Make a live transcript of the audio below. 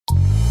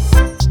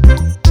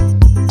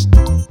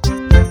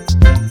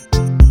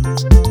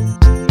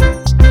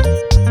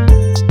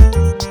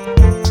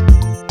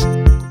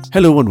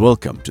Hello and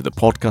welcome to the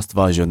podcast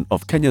version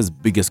of Kenya's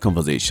biggest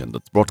conversation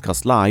that's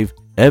broadcast live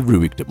every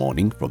weekday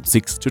morning from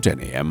 6 to 10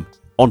 a.m.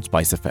 on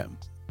Spice FM.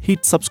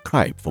 Hit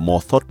subscribe for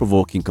more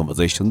thought-provoking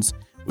conversations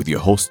with your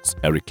hosts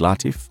Eric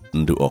Latif,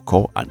 Ndu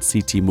Oko and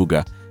CT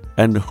Muga,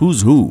 and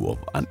who's who of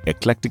an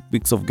eclectic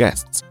mix of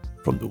guests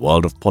from the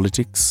world of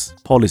politics,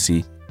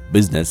 policy,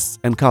 business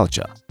and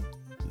culture.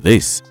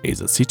 This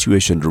is a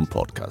Situation Room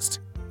podcast.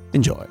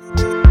 Enjoy.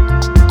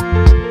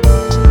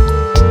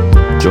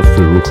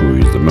 Geoffrey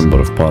Ruku is the Member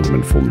of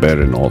Parliament for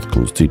Mbeere North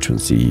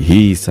constituency.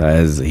 He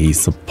says he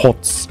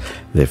supports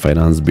the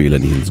finance bill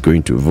and he's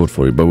going to vote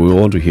for it, but we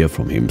want to hear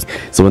from him.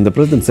 So when the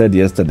president said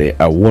yesterday,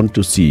 I want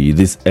to see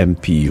this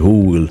MP who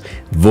will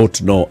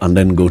vote no and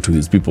then go to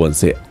his people and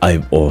say,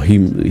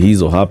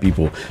 his or her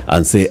people,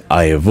 and say,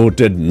 I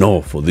voted no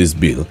for this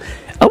bill.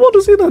 I want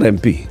to see that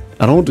MP.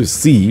 I want to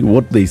see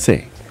what they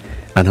say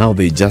and how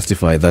they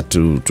justify that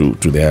to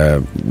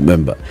their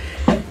member.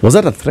 Was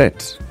that a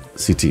threat?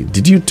 City,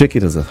 did you take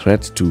it as a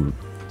threat to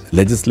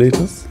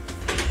legislators?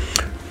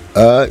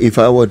 If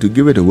I were to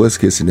give it a worst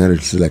case scenario,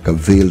 it's like a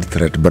veiled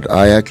threat, but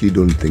I actually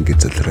don't think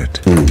it's a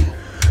threat.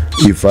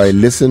 If I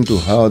listen to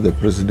how the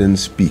president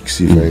speaks,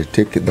 if I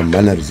take the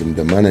mannerism,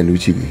 the manner in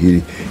which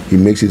he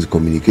makes his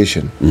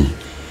communication,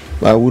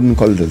 I wouldn't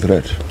call it a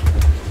threat.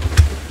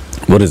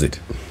 What is it?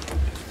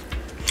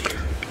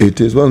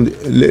 It is one.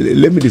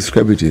 Let me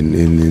describe it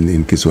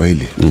in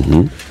Kiswahili.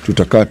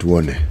 Tutakaa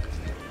tuone.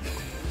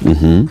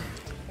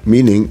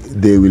 Meaning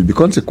there will be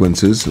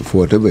consequences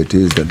for whatever it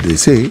is that they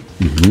say,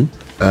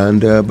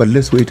 and but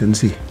let's wait and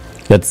see.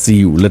 Let's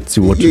see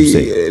what you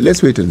say.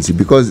 Let's wait and see,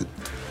 because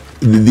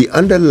the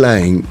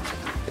underlying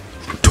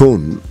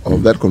tone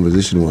of that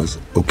conversation was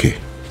okay.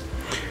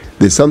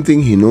 There's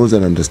something he knows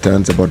and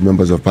understands about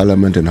members of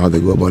parliament and how they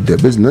go about their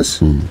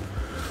business,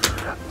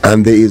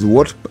 and there is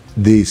what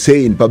they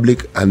say in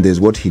public and there's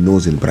what he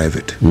knows in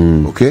private.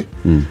 Okay,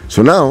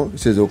 so now he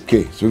says,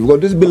 okay, so we've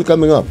got this bill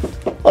coming up.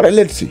 All right,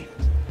 let's see.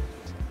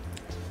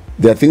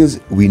 There are things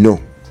we know.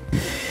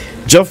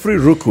 Geoffrey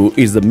Ruku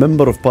is the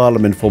Member of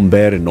Parliament for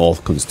Mbeere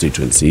North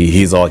constituency.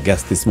 He's our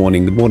guest this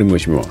morning. Good morning,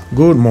 Mheshimiwa.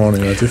 Good morning,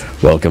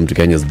 Latif. Welcome to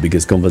Kenya's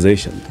biggest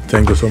conversation.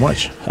 Thank you so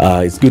much.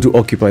 It's good to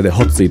occupy the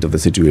hot seat of the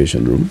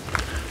Situation Room.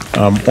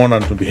 I'm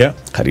honored to be here.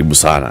 Karibu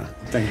sana.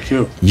 Thank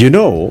you. You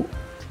know,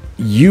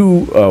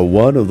 you are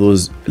one of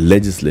those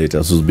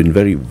legislators who's been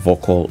very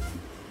vocal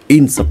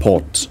in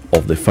support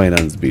of the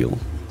finance bill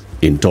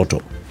in toto.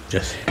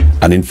 Yes.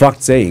 And in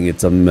fact saying in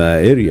some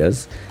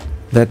areas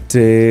that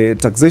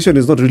taxation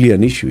is not really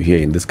an issue here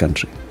in this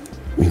country.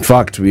 In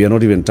fact, we are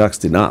not even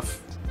taxed enough.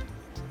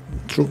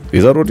 True.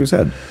 Is that what you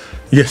said?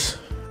 Yes.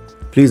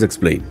 Please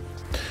explain.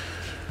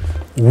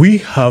 We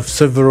have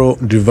several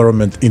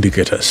development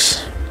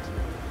indicators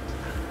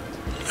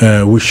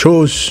which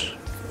shows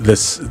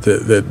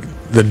the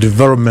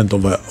development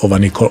of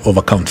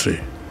a country,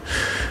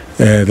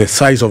 the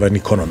size of an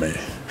economy.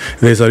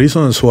 There's a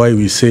reason why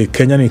we say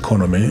Kenyan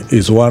economy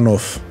is one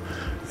of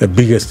the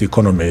biggest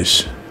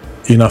economies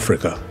in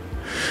Africa.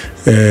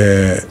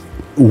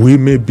 We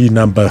may be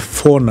number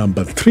 4,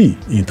 number 3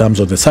 in terms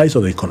of the size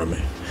of the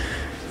economy.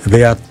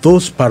 There are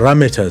those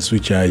parameters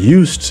which are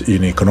used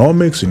in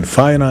economics, in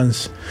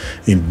finance,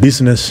 in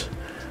business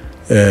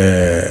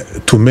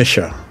to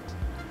measure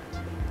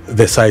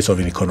the size of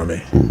an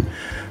economy.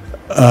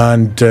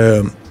 And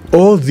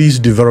all these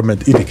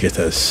development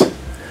indicators,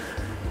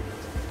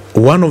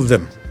 one of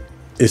them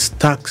is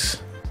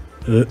tax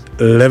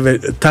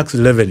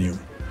revenue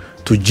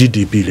to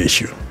GDP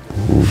ratio.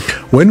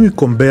 When we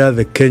compare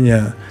the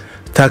Kenya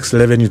tax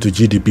revenue to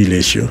GDP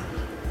ratio,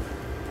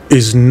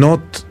 is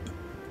not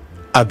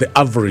at the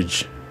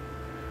average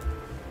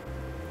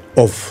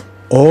of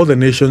all the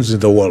nations in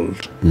the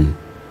world.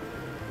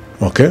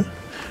 Okay,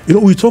 you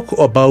know, we talk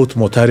about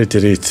mortality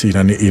rates in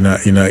an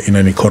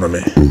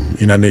economy,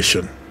 in a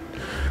nation.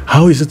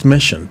 How is it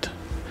mentioned?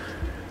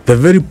 The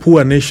very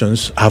poor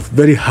nations have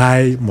very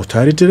high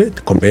mortality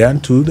rate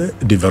compared to the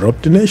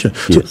developed nations.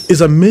 Yes.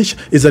 So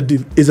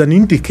it's an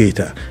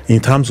indicator in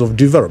terms of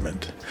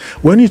development.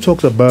 When you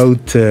talk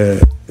about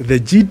the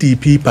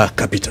GDP per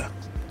capita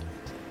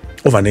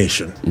of a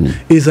nation,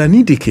 is an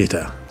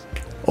indicator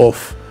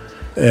of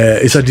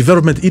it's a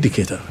development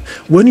indicator.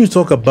 When you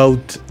talk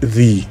about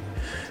the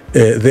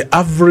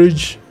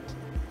average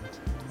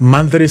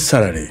monthly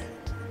salary,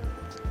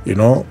 you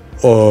know,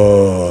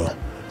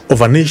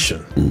 of a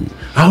nation,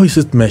 how is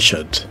it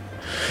measured?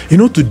 You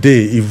know,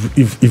 today,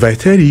 if I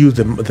tell you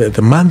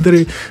the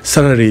monthly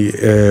salary,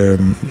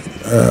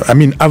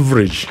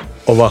 average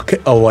of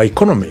our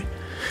economy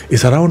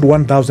is around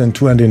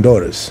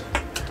 $1,200.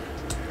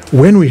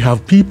 When we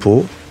have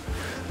people,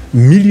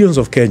 millions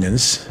of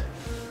Kenyans,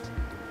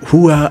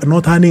 who are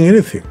not earning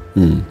anything,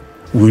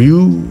 will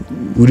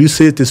you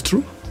say it is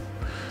true?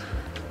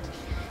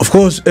 Of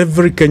course,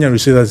 every Kenyan will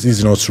say that this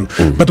is not true.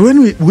 But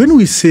when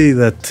we say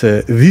that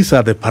these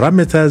are the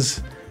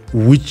parameters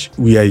which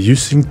we are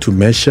using to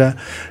measure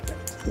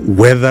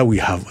whether we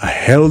have a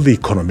healthy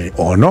economy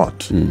or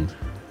not,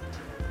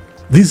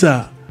 these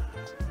are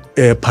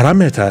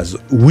parameters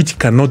which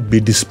cannot be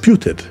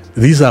disputed.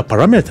 These are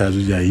parameters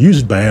which are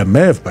used by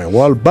IMF, by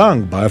World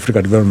Bank, by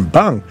African Development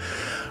Bank,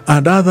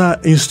 and other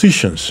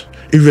institutions,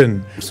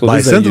 even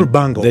by Central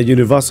Bank. The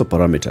universal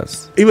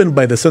parameters. Even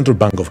by the Central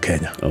Bank of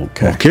Kenya.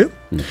 Okay.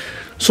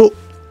 So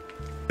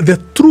the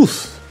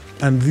truth,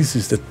 and this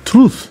is the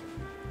truth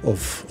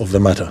of the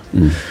matter,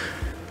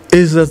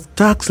 is that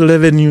tax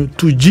revenue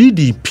to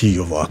GDP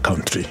of our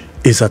country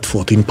is at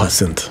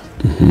 14%.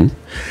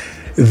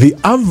 The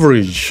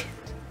average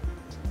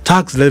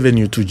tax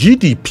revenue to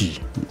GDP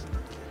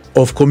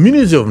of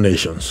Community of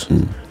Nations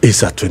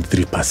is at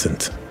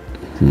 23%.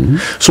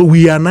 So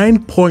we are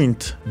 9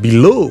 points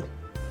below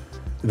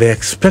the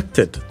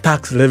expected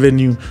tax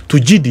revenue to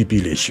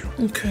GDP ratio.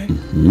 Okay.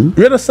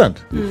 You understand?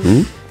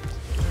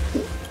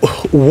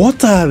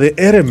 What are the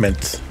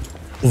elements,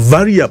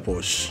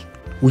 variables,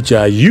 which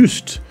are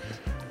used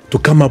to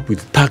come up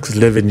with tax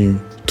revenue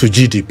to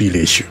GDP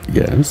ratio?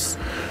 Yes.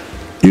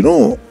 You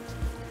know,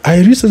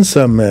 I listened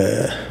some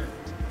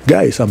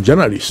guys, some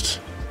journalists,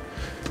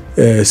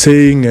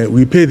 saying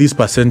we pay this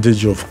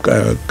percentage of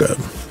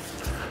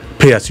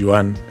pay as you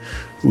earn,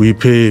 we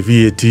pay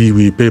VAT,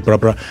 we pay blah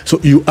blah. So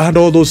you add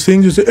all those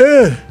things, you say,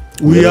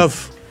 we are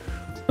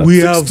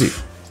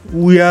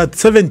at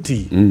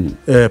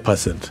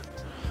 70%.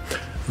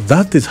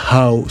 That is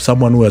how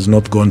someone who has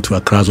not gone to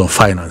a class of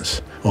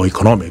finance or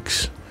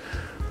economics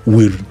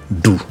will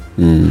do.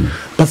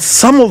 But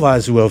some of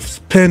us who have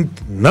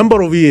spent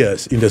number of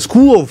years in the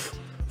school of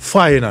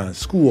finance,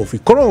 school of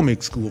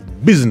economics, school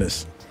of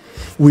business,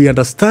 we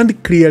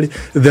understand clearly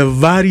the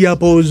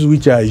variables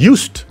which are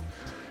used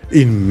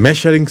in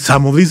measuring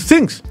some of these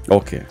things.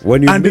 Okay.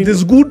 It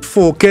is good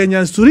for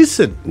Kenyans to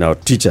listen. Now,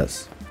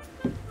 teachers,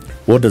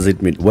 what does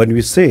it mean? When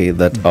we say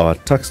that our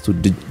tax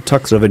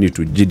revenue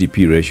to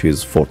GDP ratio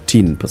is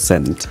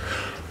 14%,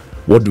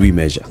 what do we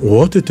measure?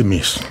 What it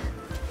means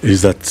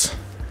is that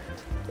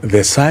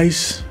the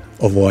size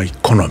of our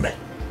economy,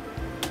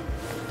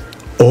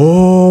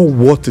 all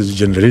what is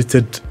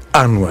generated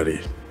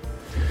annually,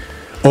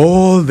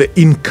 all the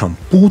income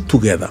put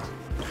together,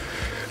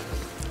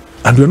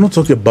 and we're not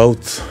talking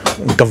about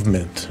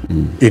government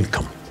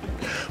income.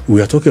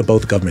 We are talking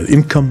about government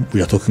income.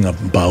 We are talking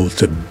about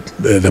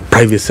the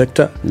private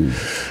sector.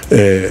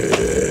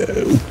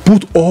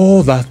 Put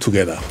all that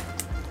together.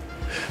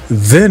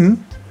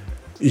 Then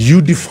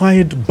you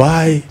divide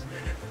by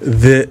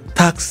the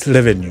tax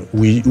revenue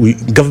we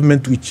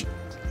government which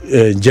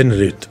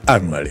generate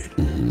annually.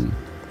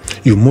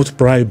 You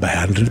multiply by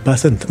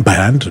 100%, by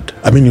 100.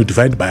 I mean, you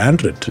divide by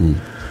 100.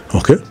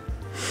 Okay?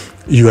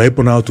 You are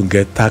able now to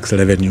get tax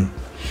revenue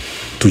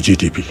to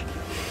GDP.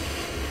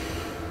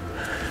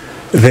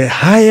 The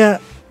higher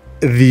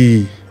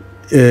the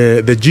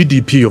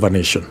GDP of a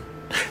nation,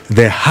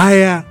 the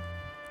higher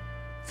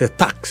the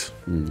tax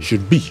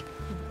should be.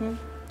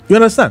 You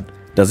understand?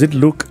 Does it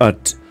look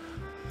at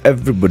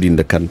everybody in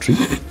the country,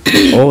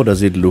 or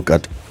does it look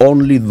at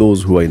only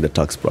those who are in the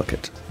tax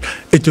bracket?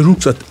 It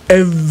looks at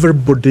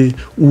everybody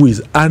who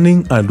is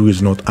earning and who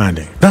is not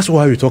earning. That's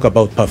why we talk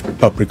about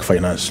public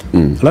finance.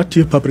 Last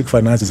year, public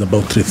finance is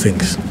about three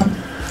things.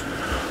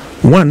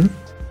 One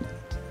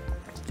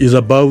is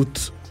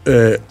about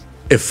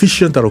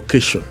efficient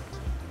allocation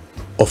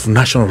of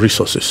national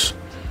resources.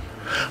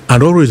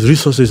 And always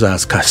resources are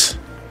scarce.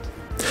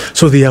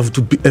 So they have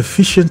to be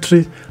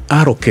efficiently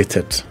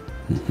allocated.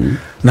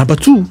 Number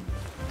two,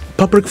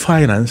 public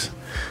finance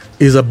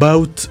is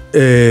about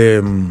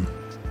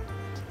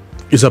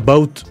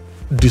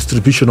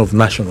distribution of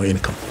national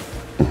income.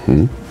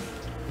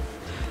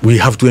 We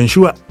have to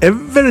ensure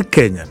every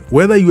Kenyan,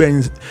 whether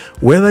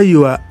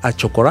you are a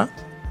chokora,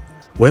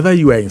 whether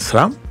you are in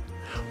slum,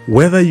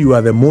 whether you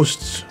are the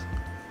most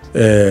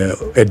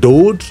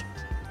adored,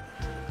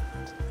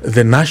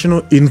 the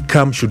national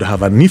income should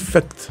have an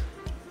effect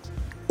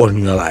on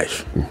your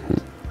life,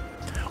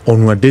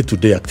 on your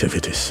day-to-day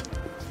activities.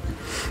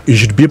 You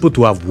should be able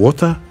to have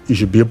water. You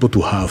should be able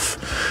to have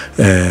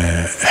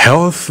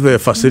health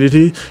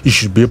facility. You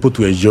should be able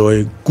to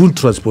enjoy good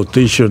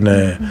transportation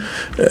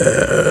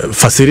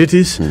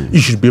facilities. You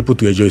should be able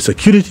to enjoy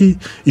security.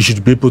 You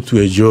should be able to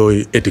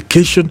enjoy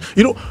education.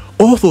 You know,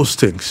 all those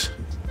things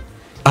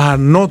are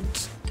not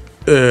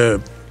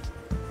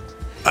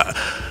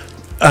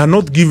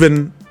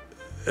given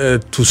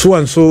to so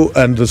and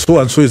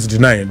so is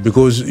denied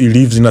because he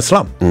lives in a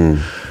slum.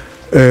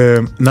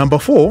 Number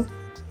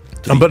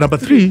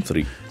three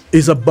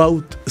is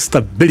about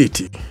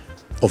stability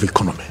of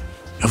economy.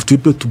 You have to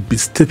be able to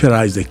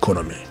stabilize the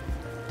economy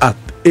at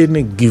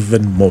any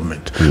given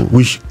moment,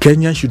 which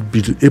Kenya should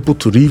be able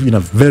to live in a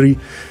very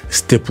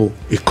stable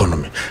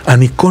economy,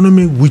 an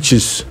economy which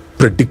is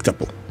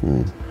predictable,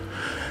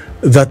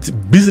 that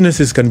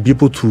businesses can be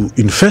able to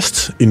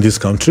invest in this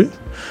country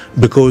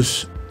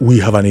because we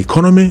have an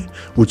economy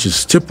which is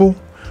stable,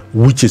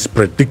 which is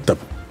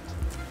predictable.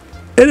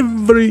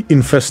 Every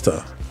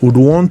investor would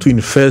want to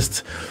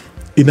invest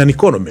in an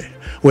economy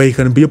where you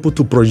can be able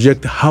to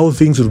project how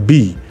things will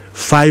be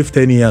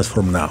 5-10 years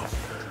from now.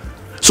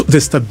 So the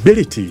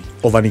stability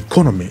of an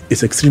economy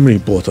is extremely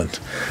important.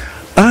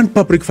 and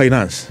public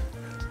finance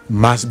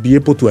must be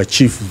able to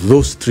achieve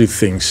those three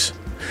things.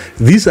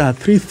 These are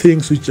three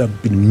things which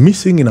have been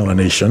missing in our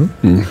nation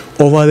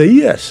over the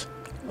years.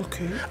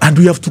 Okay. And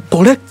we have to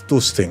correct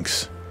those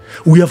things.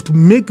 We have to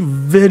make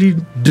very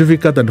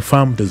difficult and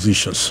firm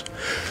decisions.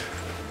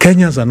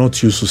 Kenyans are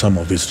not used to some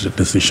of these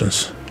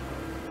decisions.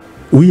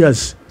 We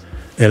as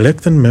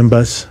elected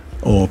members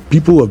or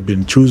people who have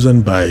been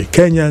chosen by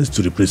Kenyans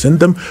to represent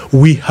them,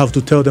 we have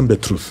to tell them the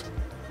truth.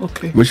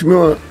 Okay.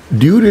 Mheshimiwa,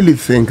 do you really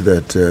think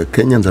that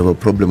Kenyans have a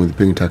problem with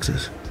paying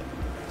taxes?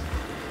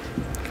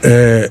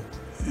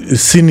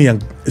 Senior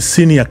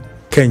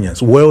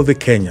Kenyans, wealthy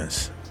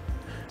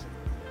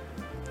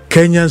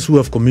Kenyans who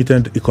have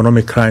committed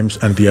economic crimes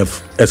and they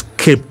have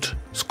escaped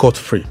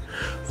scot-free,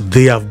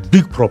 they have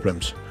big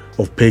problems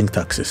of paying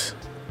taxes.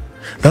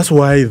 That's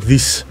why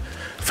this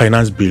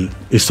finance bill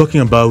is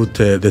talking about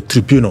the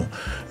tribunal,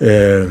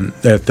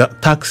 the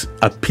tax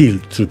appeal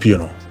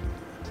tribunal.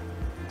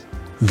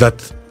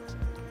 That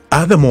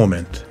at the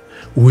moment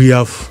we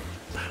have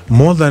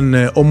more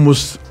than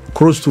almost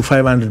close to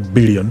 500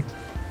 billion,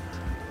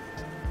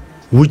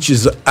 which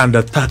is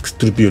under tax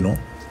tribunal,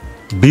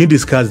 being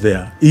discussed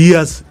there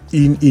years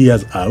in,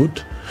 years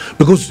out,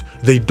 because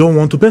they don't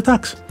want to pay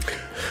tax.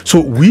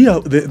 So we are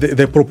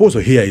the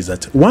proposal here is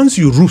that once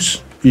you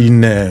lose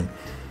in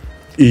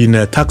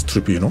a tax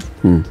tribunal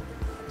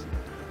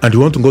and you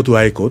want to go to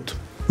high court,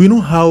 we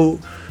know how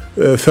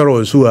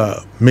fellows who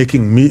are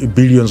making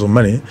billions of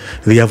money,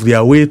 they have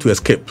their way to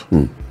escape.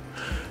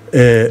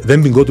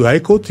 Then you go to high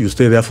court, you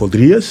stay there for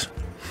 3 years.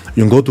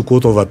 You can go to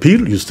Court of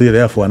Appeal, you stay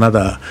there for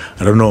another,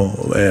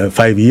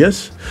 5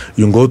 years.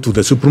 You can go to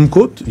the Supreme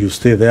Court, you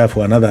stay there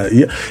for another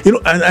year.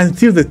 And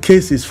until the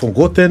case is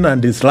forgotten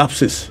and it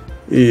lapses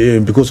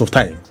because of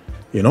time,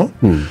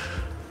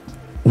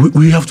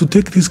 We have to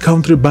take this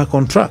country back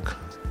on track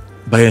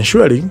by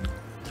ensuring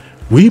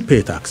we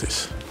pay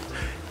taxes.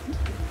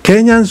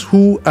 Kenyans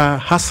who are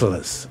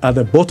hustlers at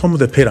the bottom of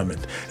the pyramid,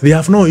 they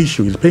have no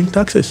issue with paying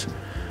taxes.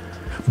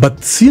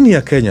 But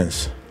senior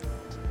Kenyans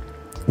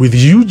with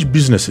huge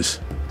businesses,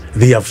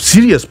 they have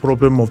serious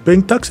problem of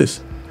paying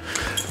taxes.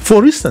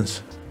 For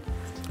instance,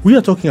 we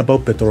are talking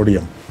about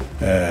petroleum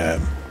VAT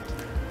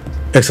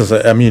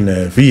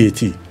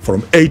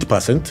from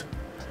 8%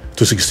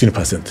 to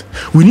 16%.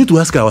 We need to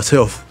ask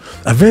ourselves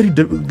a very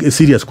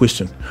serious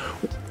question.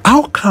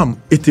 How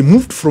come it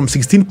moved from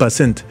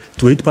 16%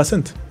 to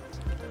 8%?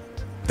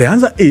 The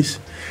answer is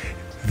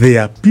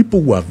there are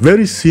people who are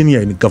very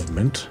senior in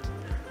government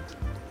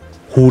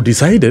who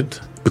decided,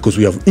 because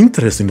we have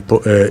interest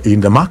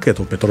in the market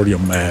of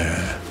petroleum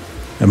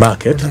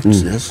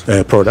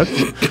product,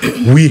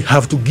 we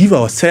have to give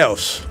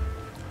ourselves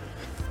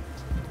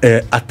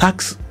a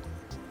tax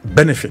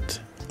benefit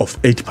of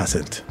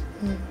 8%.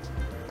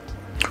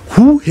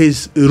 Who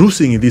is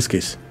losing in this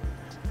case?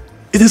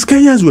 It is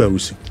Kenyans who are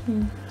losing.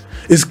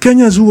 It's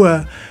Kenyans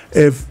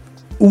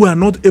who are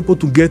not able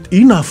to get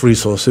enough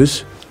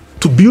resources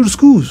to build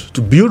schools,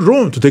 to build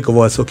roads, to take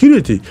over our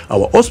security,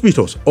 our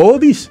hospitals, all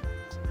this.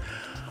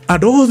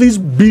 And all these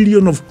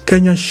billion of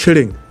Kenyan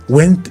shilling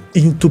went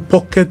into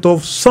pocket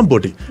of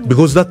somebody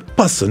because that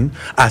person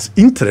has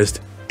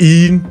interest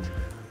in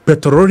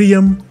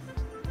petroleum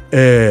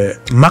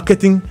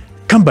marketing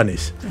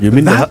companies. You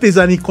mean that is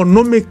an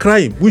economic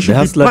crime? We should be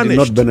punished. The hustler did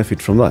not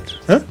benefit from that?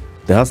 Huh?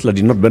 The hustler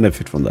did not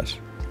benefit from that?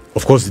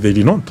 Of course they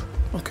did not.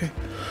 Okay.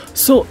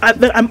 So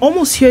I'm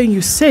almost hearing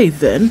you say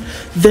then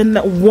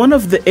one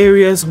of the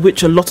areas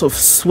which a lot of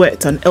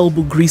sweat and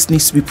elbow grease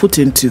needs to be put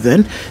into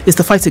then is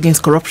the fight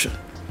against corruption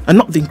and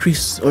not the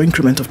increase or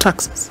increment of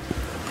taxes.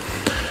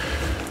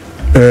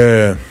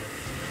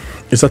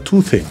 It's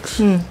two things.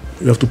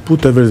 You have to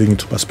put everything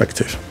into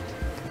perspective.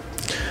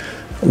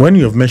 When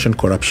you have mentioned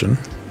corruption,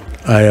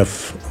 I have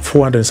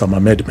 400 some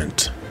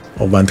amendment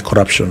of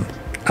Anti-Corruption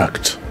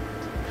Act.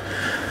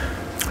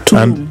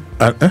 In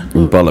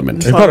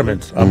Parliament. In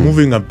Parliament. I'm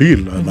moving a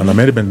bill, an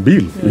amendment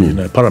bill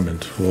in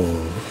Parliament for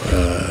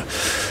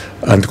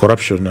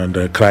Anti-Corruption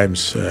and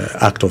Crimes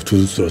Act of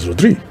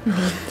 2003.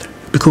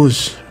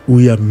 Because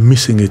we are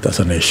missing it as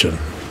a nation.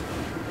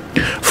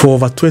 For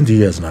over 20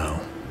 years now,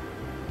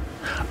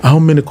 how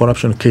many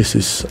corruption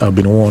cases have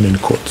been won in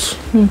courts?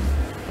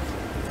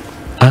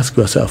 Ask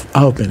yourself,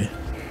 how many?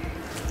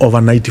 Over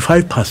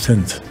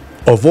 95%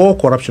 of all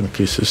corruption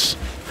cases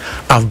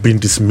have been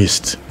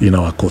dismissed in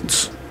our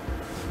courts.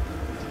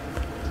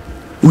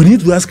 We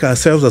need to ask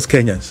ourselves as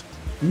Kenyans,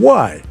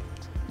 why?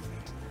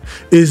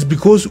 It's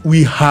because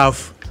we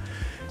have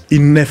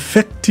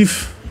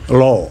ineffective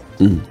law.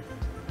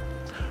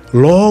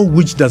 Law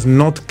which does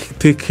not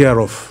take care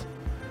of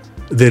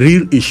the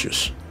real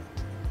issues.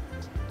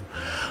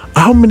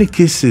 How many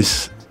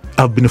cases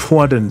have been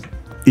forwarded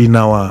in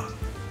our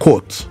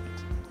courts?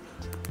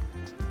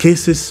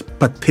 Cases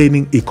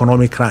pertaining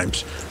economic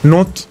crimes,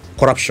 not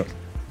corruption.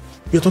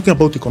 We are talking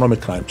about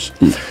economic crimes.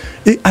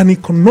 An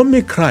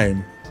economic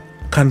crime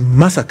can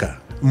massacre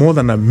more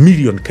than 1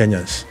 million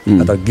Kenyans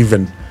at a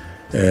given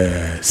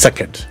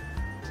second.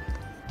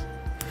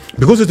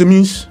 Because it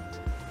means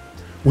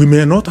we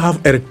may not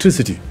have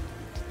electricity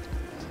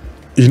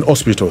in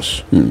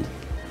hospitals.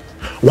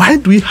 Why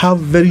do we have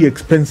very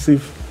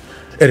expensive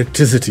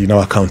electricity in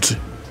our country?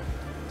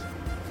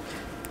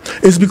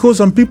 It's because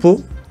some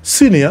people,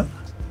 senior,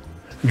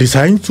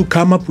 decide to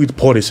come up with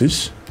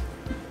policies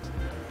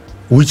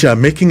which are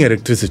making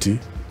electricity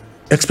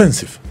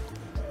expensive.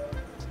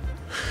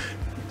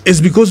 It's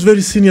because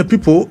very senior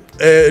people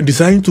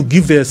decide to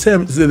give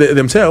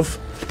themselves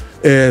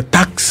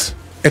tax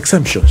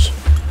exemptions.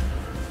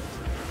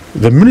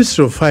 The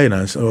Ministry of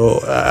Finance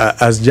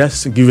has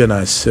just given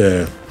us,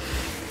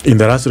 in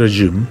the last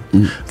regime,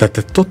 that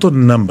the total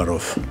number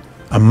of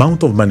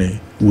amount of money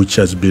which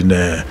has been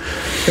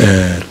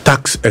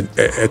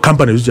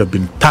companies which have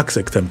been tax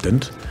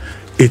exempted,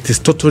 it is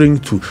totaling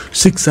to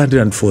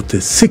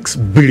 646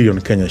 billion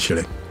Kenyan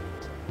shilling.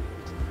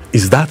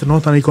 Is that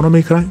not an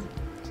economic crime?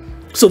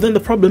 So then the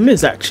problem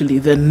is actually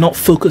they're not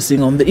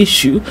focusing on the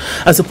issue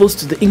as opposed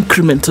to the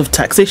increment of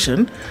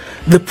taxation.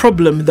 The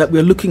problem that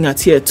we're looking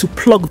at here to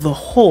plug the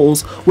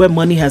holes where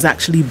money has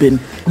actually been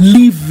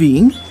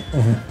leaving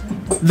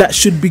that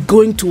should be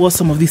going towards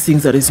some of these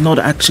things that is not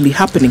actually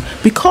happening.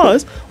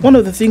 Because one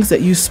of the things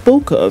that you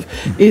spoke of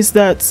is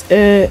that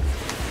the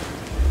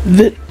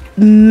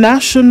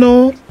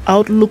national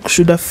outlook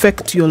should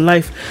affect your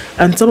life,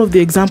 and some of the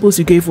examples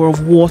you gave were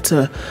of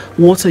water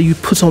you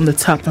put on the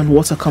tap and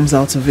water comes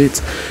out of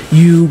it.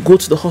 You go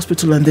to the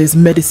hospital and there's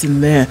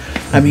medicine there.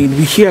 I mean,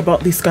 we hear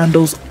about these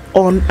scandals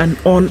on and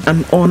on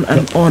and on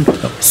and on.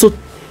 So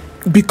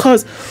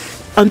because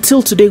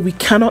until today we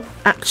cannot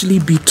actually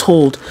be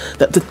told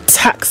that the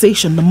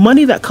taxation, the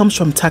money that comes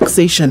from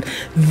taxation,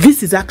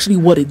 this is actually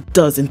what it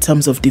does in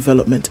terms of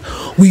development.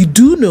 We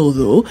do know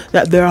though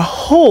that there are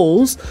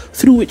holes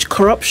through which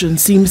corruption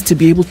seems to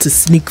be able to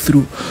sneak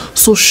through.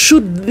 So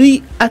should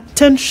the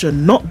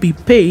attention not be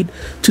paid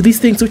to these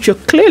things which you're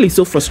clearly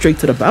so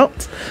frustrated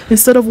about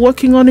instead of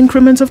working on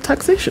increments of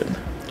taxation?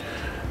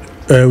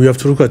 We have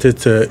to look at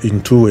it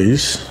in two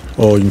ways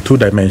or in two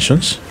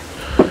dimensions.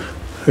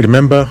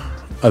 Remember,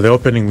 at the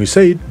opening, we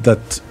said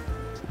that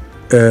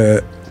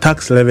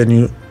tax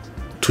revenue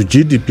to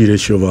GDP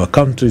ratio of our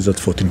country is at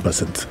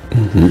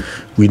 14%.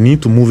 We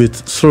need to move it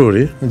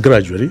slowly,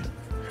 gradually,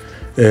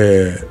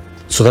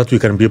 so that we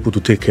can be able to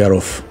take care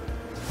of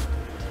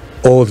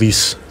all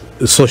these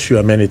social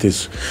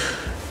amenities.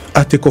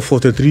 Article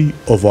 43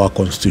 of our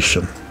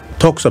Constitution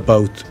talks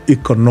about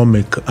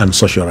economic and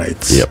social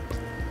rights. Yep.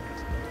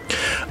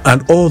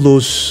 And all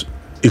those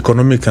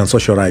economic and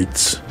social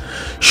rights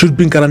should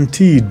be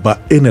guaranteed by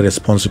any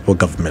responsible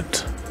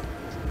government.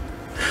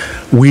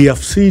 We have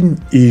seen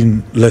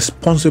in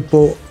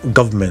responsible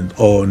government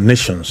or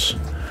nations,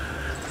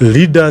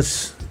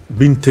 leaders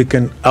being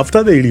taken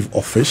after they leave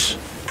office,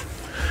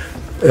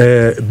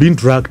 being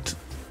dragged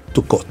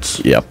to courts.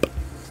 Yep.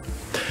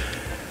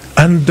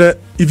 And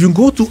if you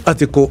go to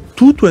Article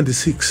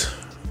 226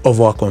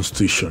 of our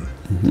Constitution,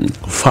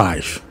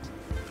 5,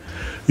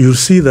 you'll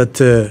see that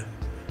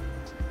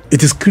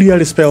it is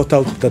clearly spelled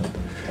out that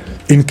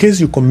in case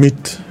you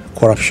commit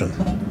corruption,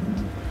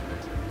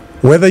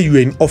 whether you are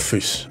in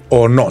office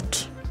or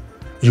not,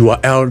 you are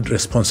held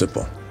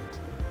responsible.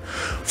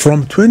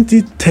 From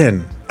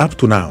 2010 up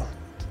to now,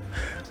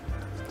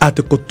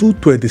 Article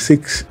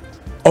 226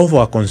 of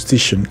our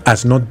Constitution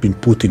has not been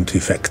put into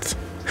effect.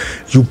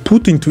 You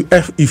put into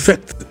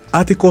effect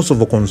articles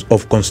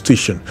of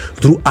Constitution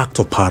through Act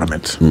of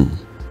Parliament.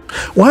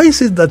 Why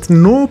is it that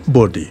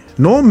nobody,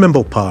 no member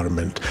of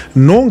Parliament,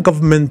 no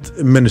government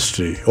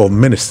ministry or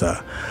minister,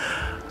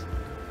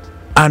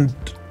 and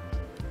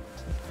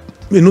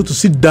to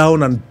sit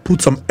down and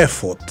put some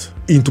effort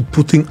into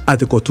putting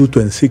Article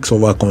 226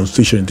 of our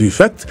Constitution into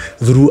effect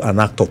through an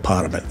Act of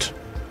Parliament?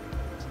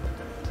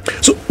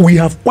 So we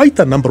have quite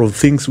a number of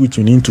things which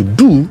we need to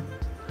do,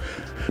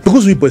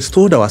 because we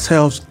bestowed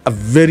ourselves a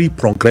very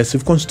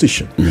progressive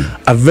constitution,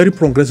 a very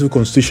progressive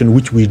constitution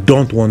which we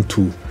don't want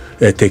to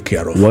take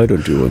care of. Why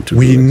don't you want to?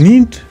 We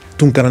need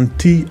to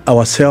guarantee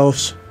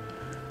ourselves,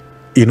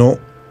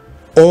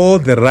 all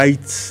the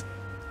rights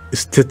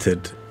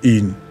stated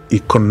in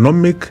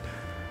economic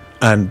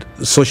and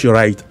social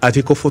right,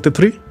 Article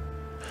 43.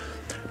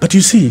 But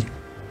you see,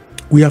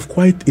 we have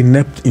quite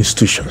inept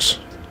institutions.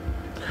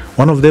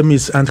 One of them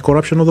is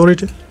Anti-Corruption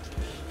Authority.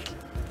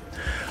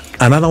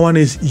 Another one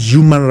is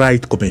Human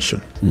Rights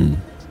Commission.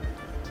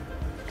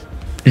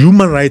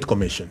 Human Rights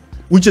Commission,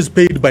 which is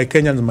paid by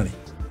Kenyans' money.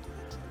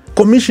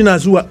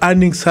 Commissioners who are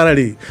earning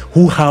salary,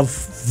 who have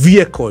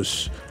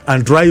vehicles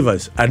and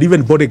drivers and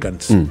even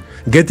bodyguards,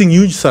 getting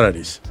huge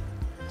salaries.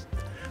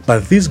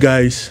 But these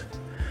guys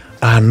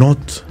are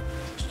not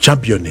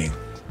championing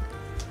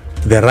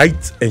the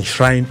rights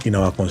enshrined in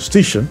our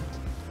Constitution.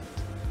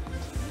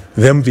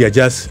 They are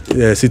just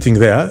sitting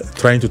there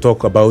trying to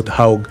talk about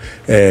how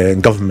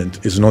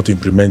government is not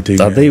implementing.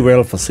 Are they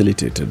well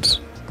facilitated?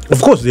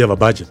 Of course, they have a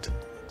budget.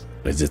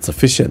 Is it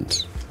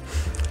sufficient?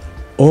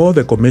 All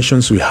the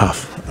commissions we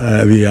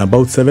have, we are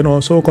about 7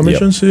 or so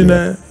commissions in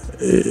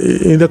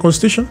the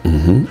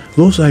Constitution.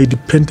 Those are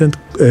independent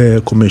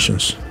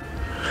commissions.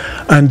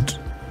 And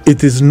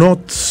it is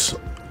not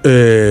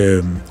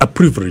a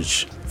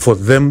privilege for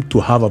them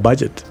to have a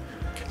budget.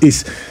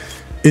 It's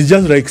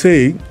just like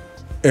saying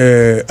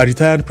a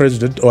retired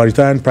president or a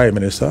retired prime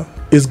minister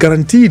is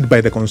guaranteed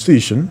by the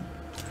constitution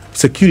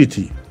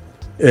security,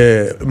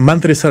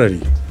 monthly salary.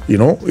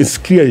 It's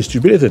clearly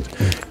stipulated,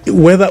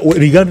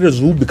 regardless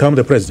who become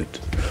the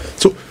president.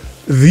 So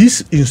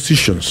these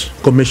institutions,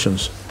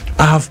 commissions,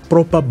 have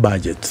proper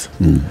budgets,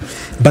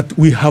 but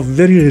we have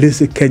very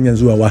lazy Kenyans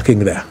who are working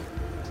there.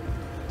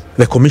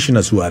 The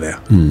commissioners who are there.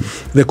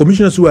 The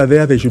commissioners who are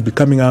there, they should be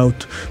coming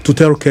out to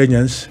tell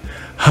Kenyans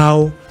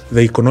how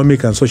the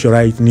economic and social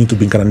rights need to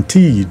be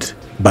guaranteed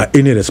by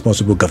any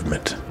responsible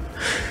government.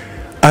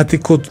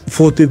 Article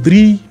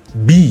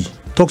 43B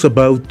talks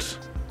about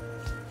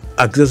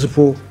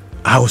accessible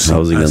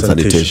housing and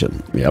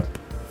sanitation. Yep.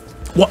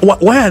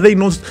 Why are they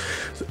not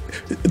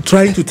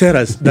trying to tell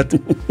us that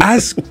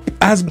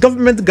as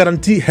government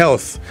guarantee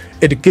health,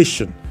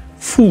 education,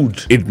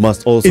 food, it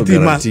must also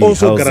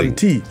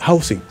guarantee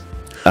housing?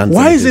 And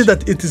why is sanitation. it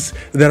that it is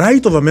the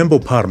right of a member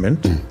of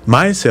parliament,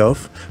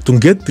 myself, to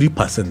get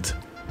 3%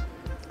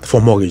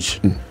 for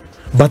mortgage,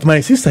 but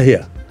my sister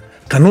here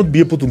cannot be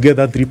able to get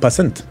that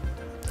 3%?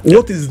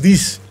 What is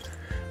this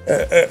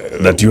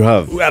that you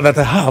have? That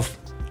I have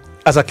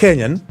as a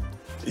Kenyan?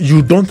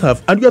 You don't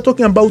have, and we are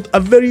talking about a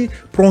very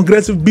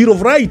progressive Bill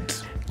of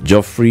Rights.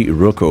 Geoffrey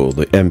Ruku,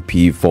 the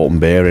MP for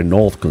Mbeere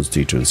North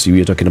constituency.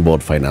 We are talking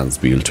about Finance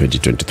Bill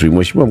 2023.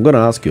 Mheshimiwa, I'm going to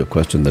ask you a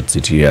question that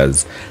City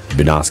has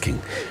been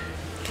asking.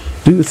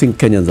 Do you think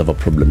Kenyans have a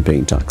problem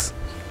paying tax?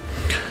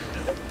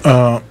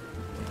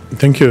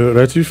 Thank you,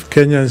 Ratif.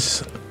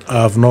 Kenyans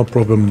have no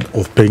problem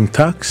of paying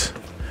tax.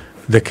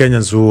 The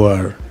Kenyans who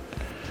are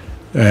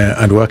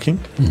unworking,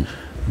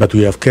 but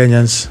we have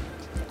Kenyans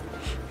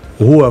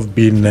who have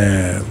been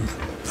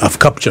have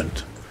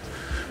captured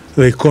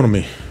the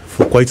economy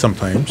for quite some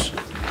times.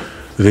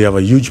 They have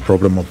a huge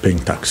problem of paying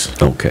tax.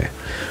 Okay.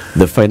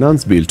 The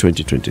Finance Bill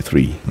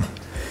 2023,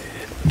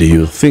 do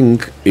you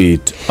think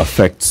it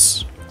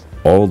affects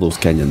all those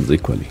Kenyans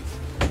equally?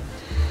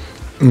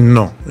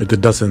 No,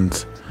 it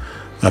doesn't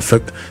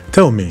affect.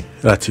 Tell me,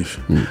 Ratif,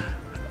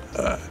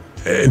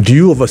 do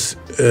you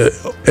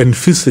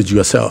envisage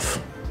yourself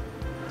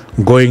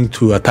going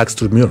to a tax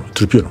tribunal?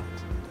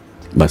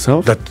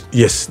 Myself?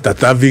 That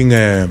having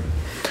a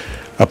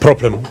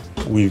problem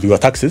with your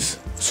taxes,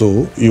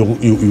 so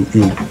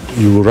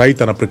you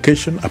write a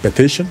petition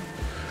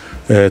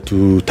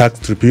to tax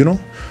tribunal,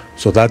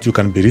 so that you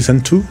can be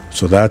listened to,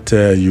 so that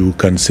you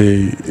can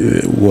say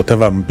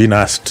whatever I'm being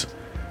asked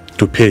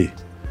to pay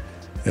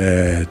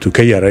to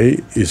KRA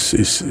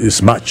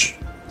is much.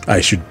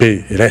 I should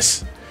pay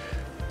less.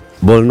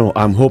 Well, no,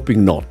 I'm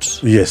hoping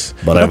not. Yes.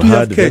 But I've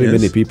heard very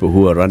many people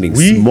who are running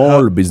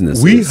small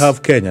businesses. We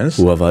have Kenyans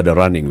who have had a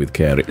running with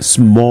KRA.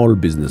 Small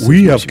businesses.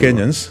 We have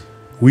Kenyans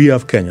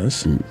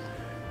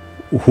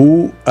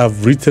who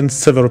have written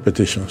several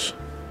petitions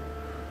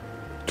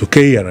to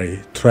KRA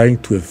trying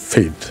to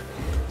evade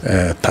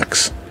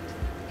tax.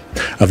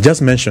 I've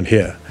just mentioned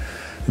here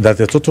that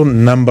the total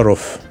number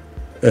of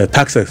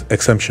tax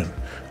exemption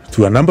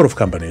to a number of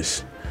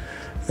companies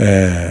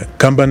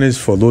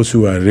for those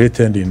who are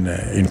rated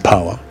in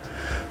power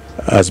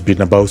has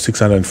been about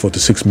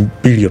 646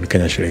 billion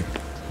Kenyan shilling.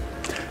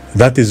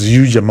 That is a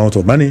huge amount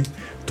of money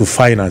to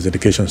finance the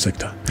education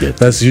sector. Yes.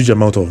 That's a huge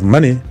amount of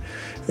money.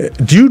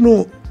 Do you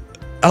know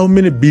how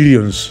many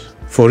billions,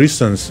 for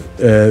instance,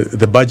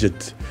 the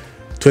budget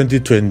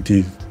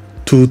 2023,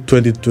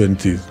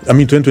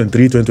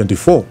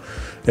 2024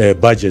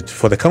 budget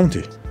for the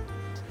county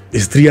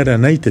is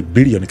 390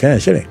 billion Kenyan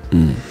shilling.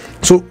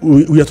 So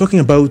we are talking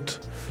about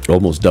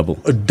almost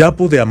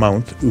double the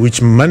amount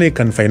which money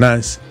can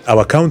finance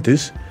our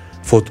counties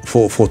for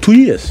 2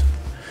 years.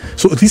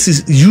 So this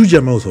is a huge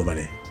amount of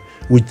money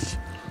which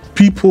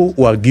people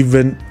who are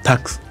given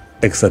tax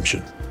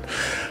exemption.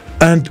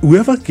 And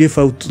whoever gave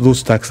out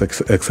those tax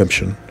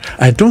exemption,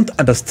 I don't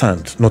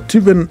understand, not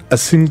even a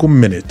single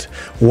minute,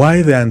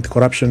 why the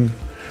anti-corruption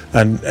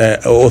and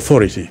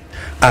authority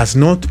has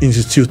not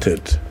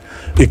instituted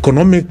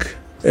economic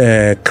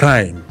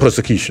crime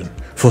prosecution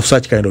for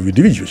such kind of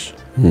individuals.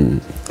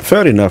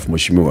 Fair enough,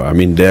 Mheshimiwa. I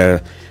mean,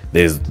 there's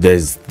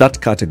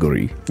that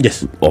category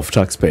of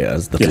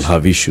taxpayers that will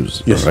have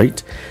issues,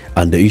 right?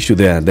 And the issue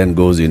there then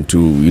goes into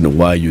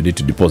why you need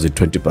to deposit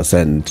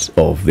 20%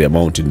 of the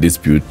amount in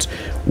dispute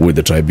with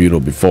the tribunal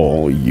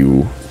before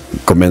you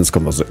commence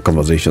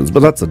conversations. But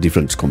that's a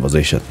different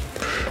conversation.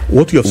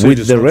 What you have said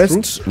is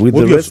not true.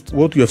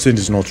 What you have said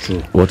is not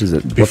true. What is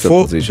it?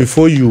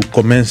 Before you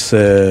commence,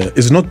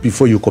 it's not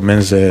before you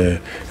commence the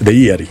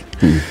hearing.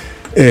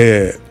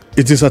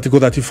 It is Article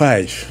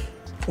 35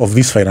 of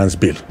this finance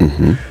bill,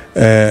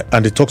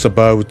 and it talks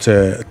about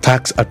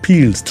tax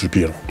appeals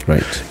tribunal.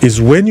 Right.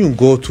 Is when you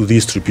go to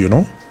this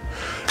tribunal,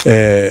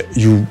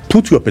 you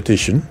put your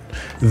petition,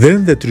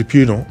 then the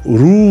tribunal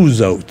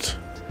rules out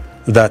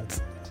that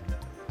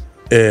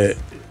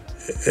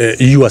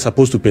you are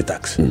supposed to pay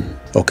tax.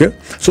 Okay.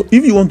 So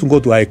if you want to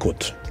go to High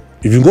Court,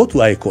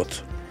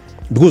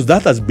 because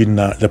that has been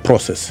the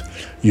process,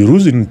 you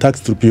lose in tax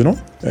tribunal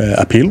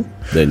appeal,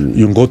 then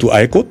you can go to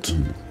High Court.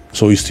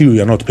 So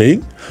you are not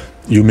paying.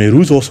 You may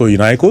lose also in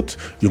High Court.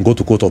 You can go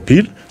to Court of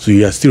Appeal. So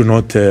you are still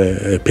not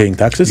paying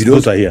taxes.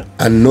 Those are here.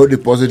 And no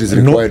deposit is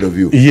required of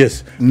you.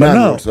 Yes.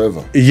 None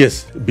whatsoever.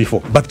 Yes,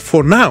 before. But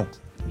for now,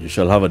 you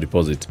shall have a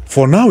deposit.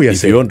 For now, we are if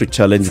saying. you want to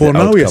challenge the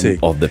outcome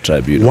of the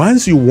tribunal.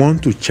 Once you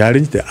want to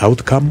challenge the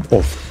outcome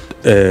of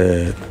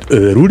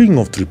ruling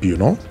of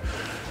tribunal,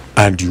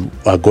 and you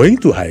are going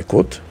to High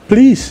Court,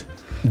 please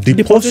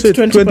deposit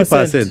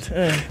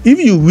 20%. If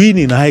you win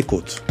in High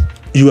Court,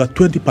 your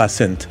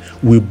 20%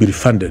 will be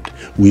refunded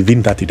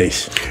within 30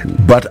 days.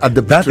 But at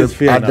the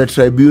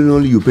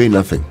tribunal, you pay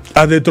nothing.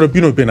 At the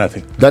tribunal, you pay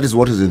nothing. That is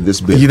what is in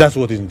this bill. That's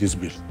what is in this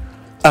bill.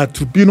 At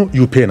tribunal,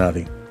 you pay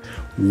nothing.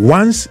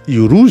 Once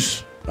you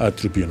lose at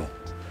tribunal,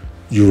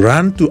 you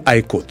run to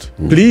High Court.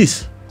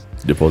 Please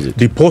deposit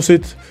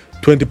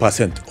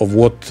 20% of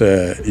what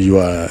you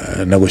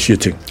are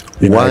negotiating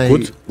in High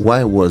Court.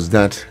 Why was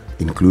that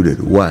included?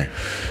 Why?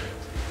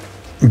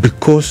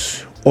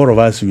 Because all of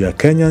us, we are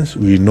Kenyans.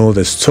 We know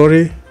the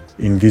story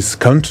in this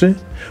country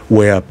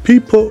where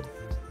people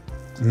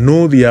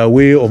know their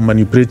way of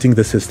manipulating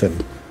the system,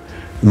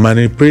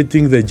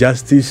 manipulating the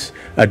justice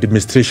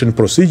administration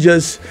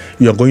procedures.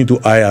 You are going to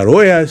hire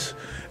lawyers,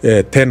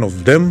 10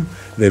 of them.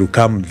 They will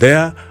come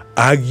there,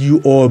 argue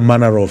all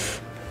manner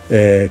of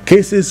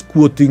cases,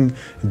 quoting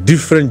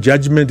different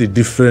judgment in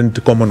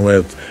different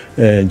Commonwealth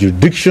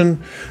jurisdiction.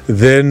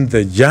 Then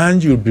the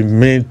judge will be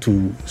made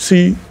to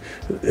see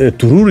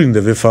to rule in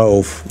the favor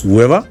of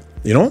whoever,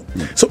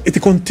 So it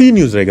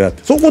continues like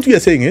that. So what we are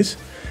saying is,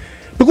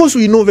 because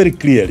we know very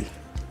clearly,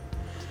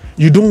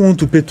 you don't want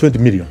to pay 20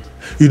 million,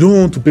 you don't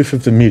want to pay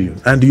 50 million,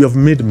 and you have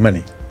made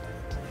money.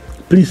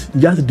 Please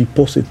just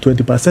deposit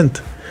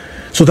 20%,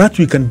 so that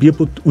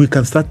we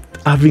can start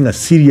having a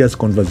serious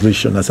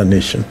conversation as a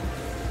nation.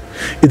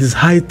 It is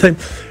high time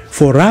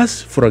for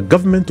us, for a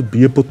government to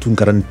be able to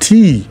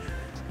guarantee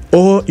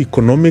all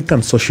economic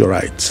and social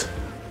rights.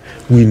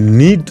 We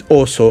need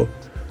also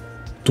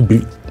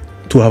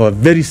to have a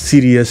very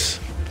serious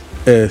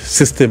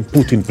system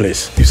put in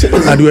place.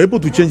 And we're able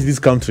to change this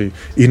country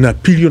in a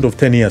period of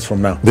 10 years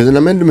from now. There's an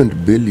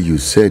amendment bill you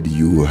said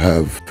you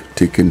have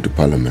taken to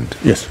Parliament.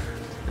 Yes.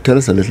 Tell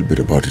us a little bit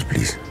about it,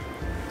 please.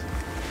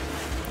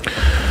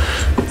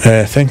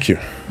 Thank you.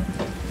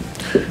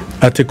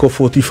 Article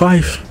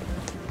 45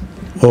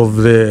 of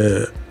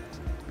the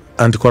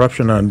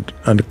Anti-Corruption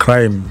and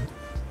Crime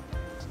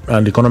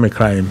and Economic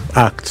Crime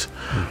Act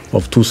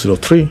of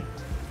 2003,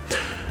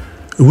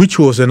 which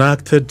was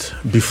enacted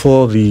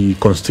before the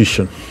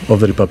Constitution of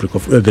the Republic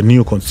of the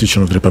new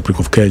Constitution of the Republic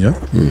of Kenya,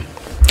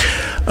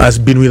 has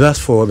been with us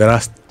for the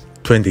last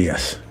 20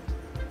 years.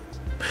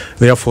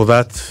 Therefore,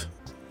 that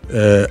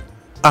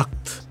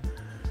act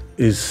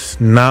is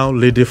now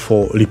ready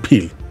for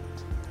repeal,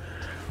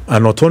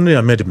 and not only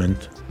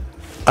amendment,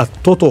 a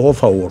total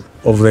overhaul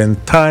of the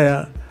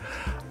entire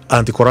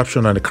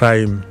Anti-Corruption and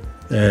Crime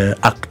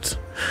Act,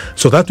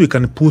 so that we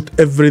can put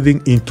everything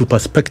into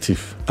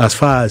perspective as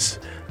far as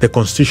the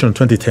Constitution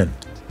 2010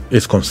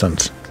 is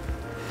concerned.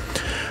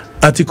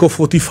 Article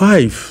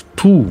 45,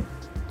 2,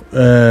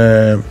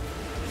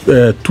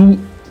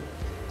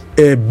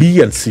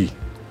 B and C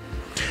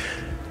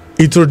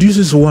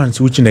introduces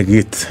ones which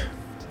negate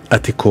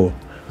Article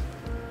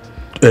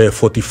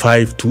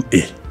 45,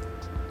 2A.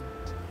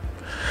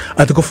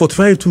 Article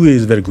 45, 2A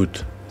is very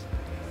good.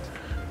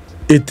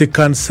 It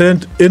can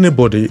send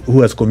anybody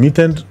who has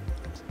committed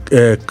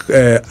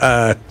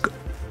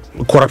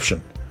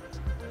corruption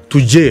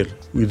to jail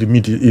with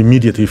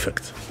immediate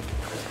effect.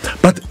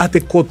 But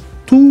Article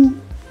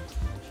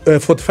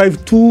 45,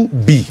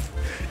 2B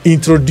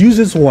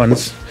introduces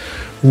ones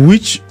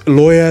which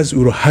lawyers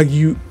will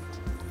argue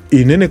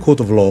in any court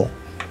of law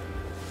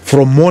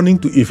from morning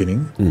to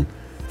evening,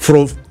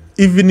 from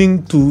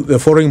evening to the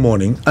following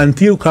morning,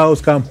 until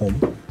cows come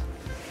home,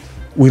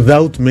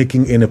 without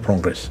making any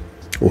progress.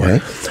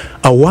 Why?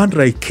 A word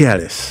like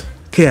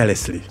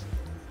carelessly.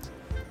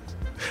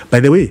 By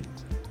the way,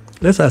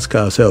 let's ask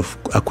ourselves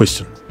a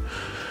question.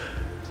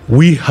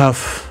 We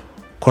have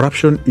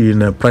corruption in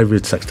the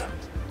private sector,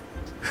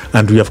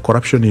 and we have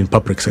corruption in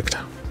public sector.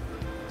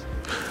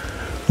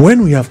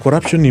 When we have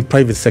corruption in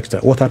private sector,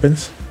 what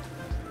happens?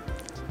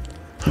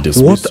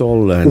 What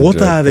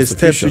are the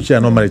steps which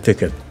are normally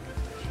taken?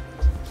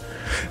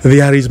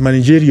 There is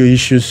managerial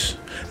issues.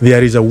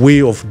 There is a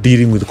way of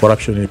dealing with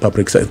corruption in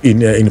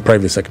the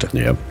private sector.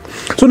 Yeah.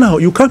 So now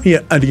you come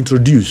here and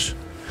introduce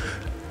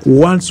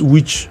ones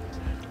which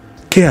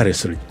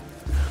carelessly.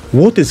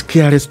 What is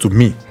careless to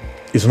me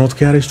is not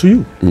careless to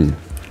you.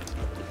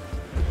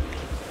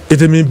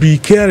 It may be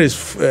careless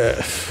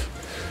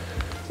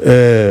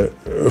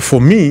for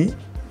me,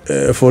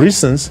 for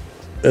instance,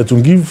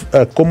 to give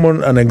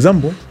an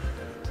example.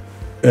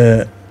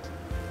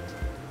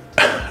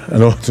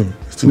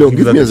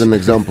 Give me as an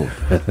example.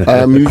 I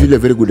am usually a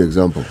very good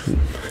example.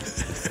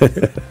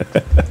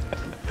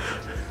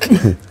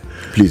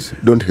 Please,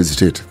 don't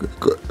hesitate.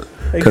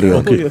 Carry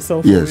on.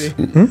 Yourself yes.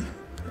 Away.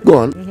 Go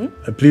on.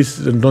 Please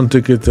don't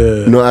take it...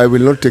 No, I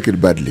will not take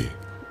it badly.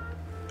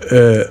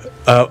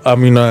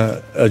 I'm in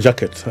a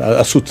jacket,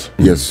 a suit,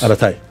 Yes. and a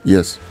tie.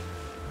 Yes.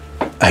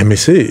 I may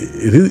say,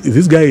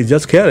 this guy is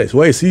just careless.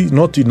 Why is he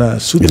not in a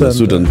suit, In a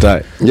suit and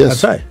tie.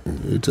 Yes. a tie?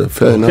 It's a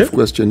fair enough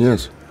question,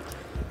 yes.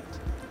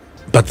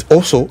 But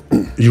also,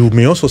 you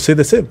may also say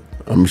the same.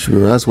 I'm sure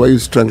that's why you're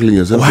strangling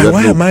yourself. with that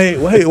Why look. am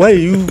I? Why are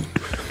you?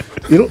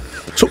 You know.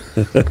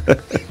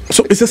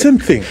 So it's the same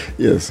thing.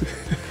 Yes.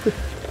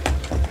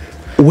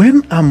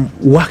 When I'm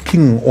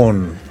working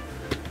on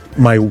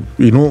my,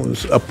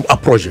 a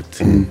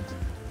project,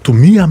 to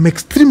me, I'm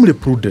extremely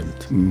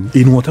prudent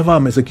in whatever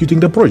I'm executing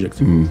the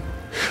project.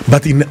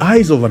 But in the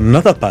eyes of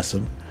another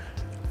person,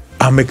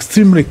 I'm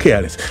extremely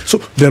careless. So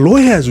the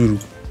lawyers will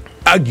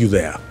argue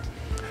there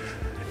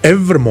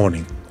every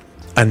morning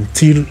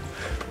until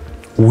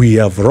we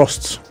have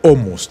lost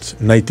almost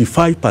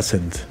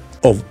 95%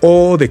 of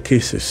all the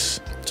cases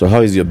So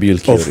how is your bill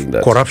of curing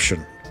that?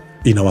 corruption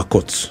in our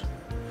courts.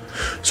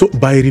 So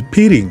by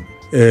repealing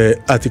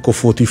Article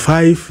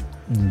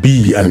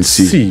 45B and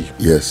C,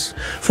 Yes.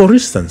 for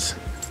instance,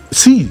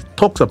 C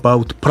talks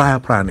about prior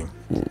planning.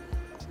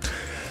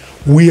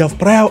 We have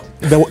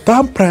the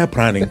term prior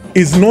planning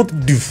is not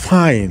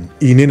defined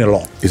in any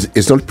law.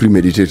 It's not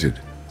premeditated.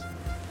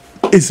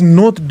 It's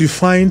not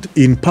defined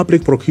in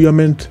Public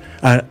Procurement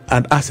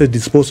and Asset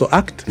Disposal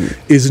Act.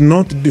 It's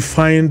not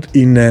defined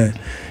in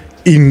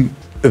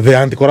the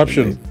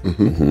Anti-Corruption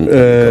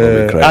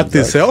Crimes Act Act.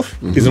 itself.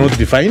 It's not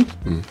defined.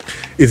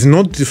 It's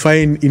not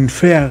defined in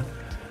Fair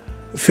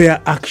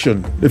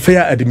Action, the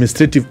Fair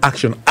Administrative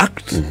Action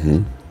Act.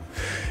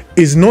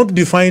 Is not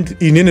defined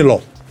in any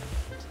law.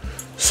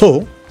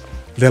 So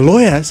the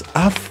lawyers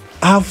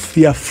have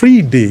their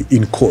free day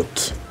in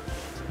court,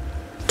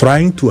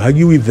 trying to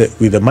argue with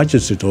the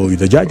magistrate or with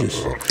the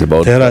judges.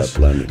 About Tell fair us,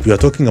 planning. we are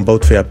talking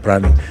about fair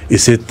planning.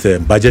 Is it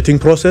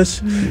budgeting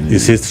process?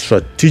 Is it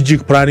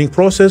strategic planning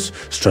process?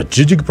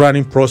 Strategic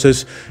planning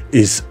process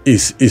is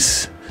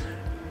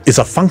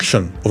a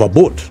function of a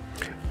board.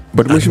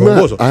 But And Mheshimiwa,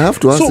 more so. I have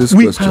to ask So this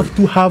we question.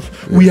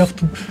 we have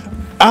to,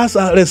 as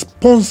a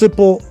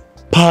responsible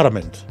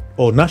parliament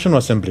or National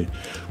Assembly,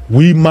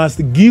 we must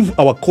give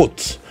our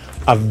courts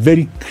a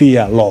very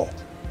clear law,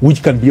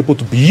 which can be able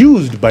to be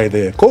used by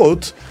the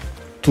court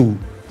to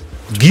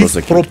give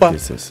Prosecute proper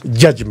cases.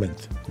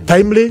 judgment,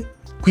 timely,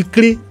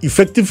 quickly,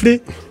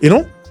 effectively,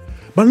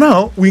 But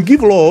now we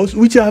give laws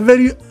which are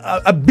very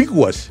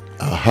ambiguous.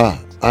 Aha.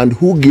 And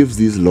who gives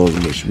these laws,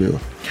 Mheshimiwa?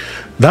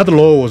 That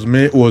law was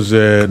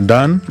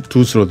done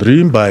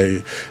 2003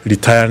 by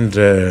retired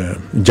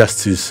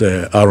Justice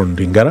Aaron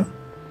Dingara,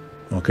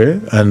 okay,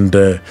 and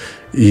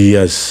he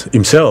has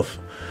himself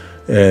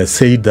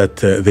said that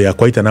there are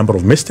quite a number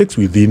of mistakes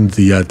within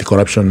the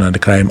Anti-Corruption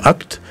and Crime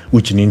Act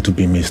which need to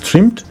be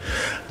mainstreamed,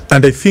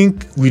 and I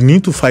think we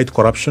need to fight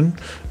corruption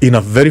in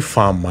a very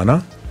firm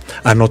manner,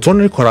 and not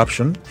only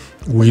corruption,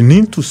 we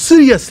need to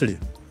seriously,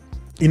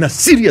 in a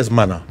serious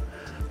manner,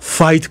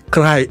 fight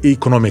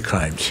economic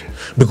crimes,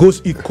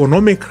 because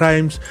economic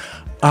crimes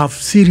have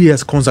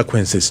serious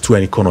consequences to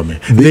an economy.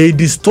 They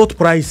distort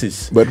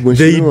prices. But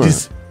Mheshimiwa,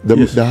 Yes.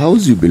 the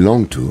house you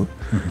belong to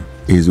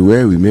is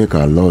where we make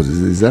our laws.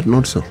 Is that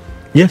not so?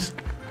 Yes,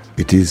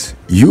 It is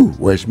you,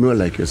 Mheshimiwa,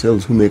 like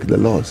yourselves, who make the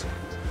laws.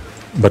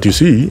 but you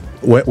see,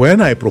 when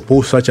I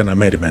propose such an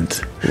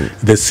amendment,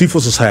 the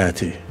civil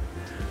society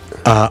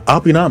are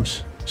up in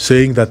arms,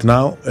 saying that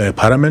now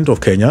Parliament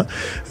of Kenya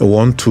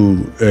want to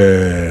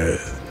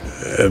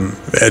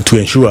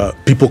ensure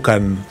people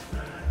can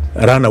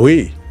run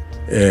away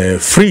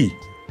free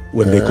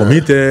when they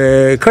commit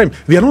a crime.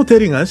 They are not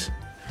telling us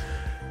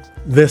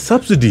the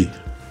subsidy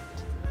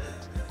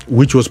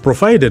which was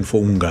provided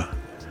for unga,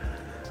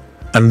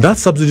 and that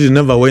subsidy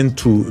never went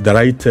to the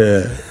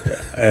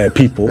right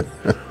people.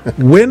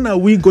 When are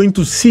we going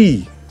to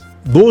see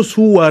those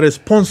who are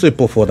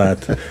responsible for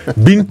that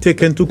being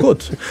taken to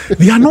court?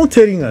 They are not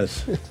telling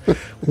us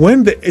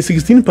when the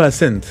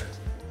 16%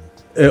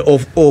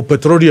 of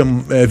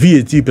petroleum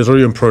VAT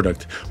petroleum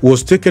product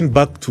was taken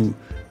back to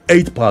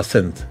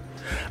 8%,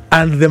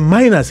 and the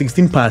minus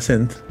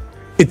 16%,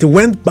 it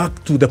went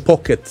back to the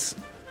pockets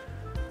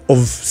of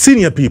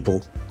senior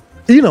people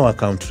in our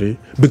country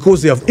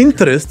because they have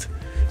interest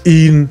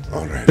in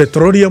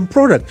petroleum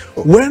product.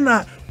 When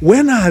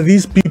are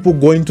these people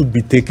going to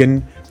be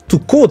taken to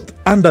court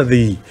under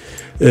the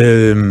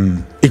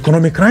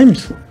economic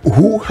crimes?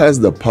 Who has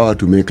the power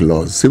to make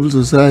laws? Civil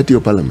society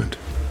or Parliament?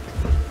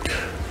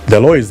 The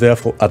law is there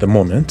at the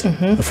moment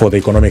for the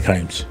economic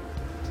crimes.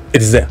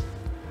 It is there.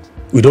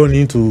 We don't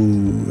need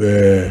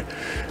to.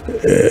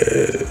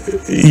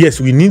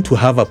 Yes, we need to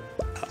have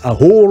a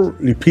whole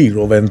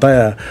repeal of the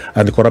entire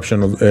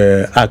Anti-Corruption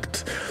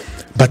Act,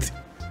 but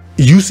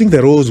using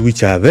the laws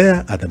which are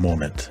there at the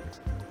moment,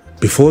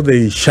 before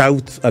they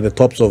shout at the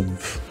tops of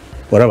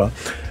whatever,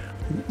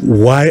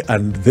 why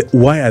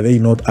are they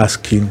not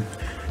asking?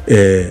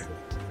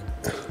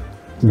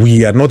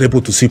 We are not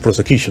able to see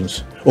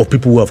prosecutions of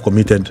people who have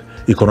committed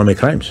economic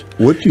crimes.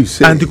 What you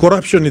say,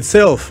 Anti-corruption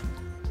itself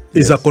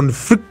is a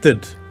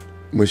conflicted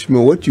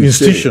Mheshimiwa, what you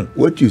institution.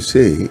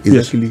 say is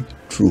Yes. actually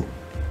true.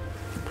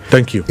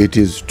 Thank you. It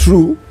is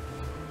true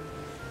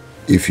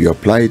if you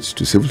apply it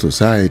to civil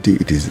society,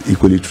 it is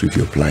equally true if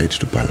you apply it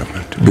to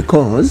parliament.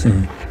 Because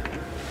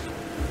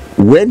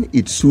when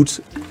it suits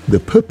the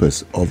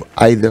purpose of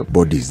either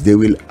bodies, they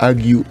will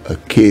argue a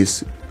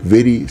case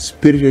very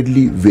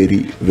spiritedly,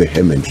 very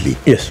vehemently.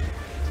 Yes.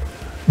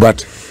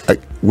 But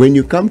when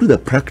you come to the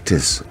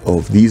practice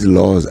of these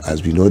laws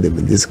as we know them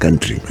in this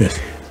country, Yes.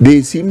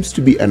 there seems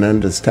to be an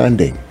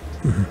understanding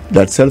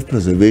that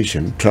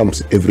self-preservation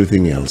trumps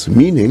everything else.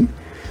 Meaning,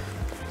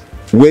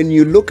 when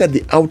you look at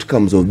the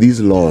outcomes of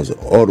these laws,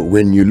 or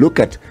when you look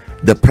at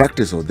the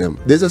practice of them,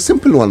 there's a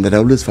simple one that I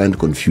always find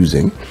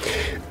confusing.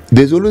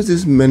 There's always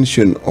this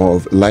mention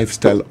of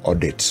lifestyle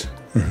audits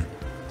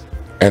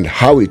and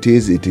how it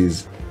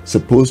is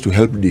supposed to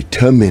help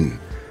determine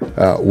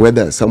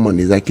whether someone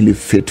is actually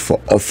fit for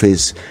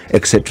office,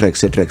 etc.,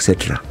 etc.,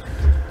 etc.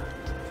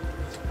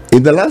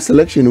 In the last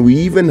election, we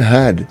even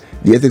had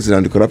the ethics and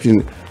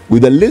anti-corruption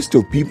with a list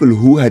of people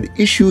who had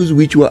issues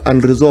which were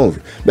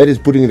unresolved. That is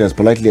putting it as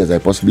politely as I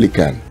possibly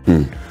can.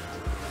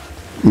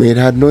 It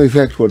had no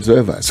effect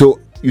whatsoever. So,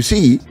 you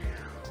see,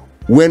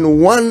 when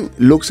one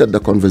looks at the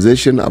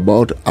conversation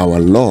about our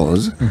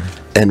laws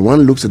and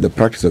one looks at the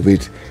practice of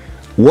it,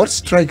 what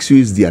strikes you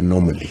is the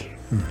anomaly.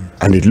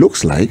 And it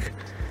looks like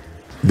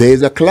there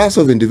is a class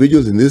of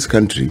individuals in this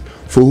country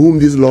for whom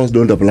these laws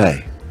don't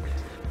apply.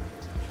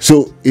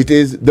 So it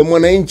is the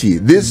Mwananchi,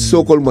 this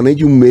so-called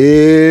Mwananchi whom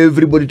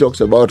everybody talks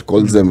about,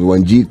 calls them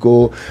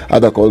Wanjiko,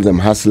 other calls them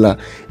Hustler.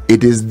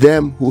 It is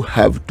them who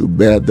have to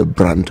bear the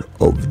brunt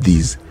of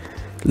these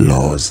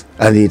laws.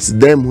 And it's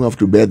them who have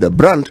to bear the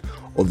brunt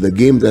of the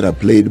games that are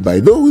played by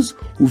those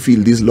who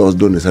feel these laws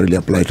don't necessarily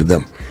apply to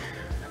them.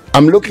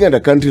 I'm looking at a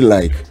country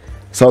like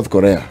South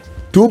Korea.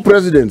 2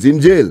 presidents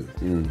in jail.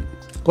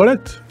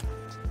 Correct.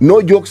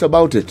 No jokes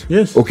about it.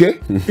 Yes. Okay?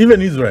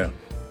 Even Israel.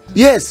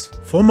 Yes.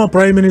 Former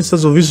prime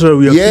ministers of Israel,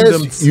 we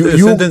have seen them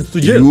sentenced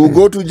to jail. You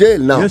go to jail.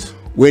 Now, Yes.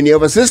 when you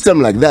have a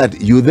system like that,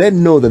 you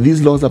then know that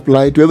these laws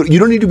apply to everyone. You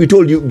don't need to be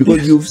told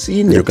because you've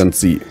seen it. You can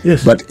see.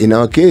 Yes. But in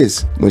our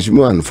case,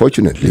 Mheshimiwa,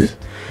 unfortunately,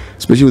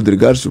 especially with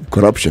regards to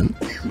corruption,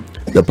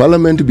 the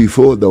parliament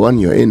before the one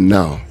you're in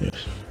now,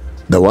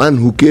 the one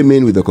who came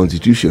in with the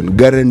constitution,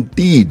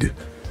 guaranteed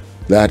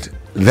that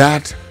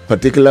that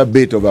particular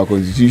bit of our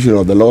constitution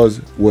or the laws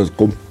was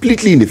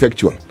completely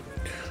ineffectual.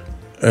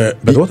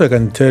 But what I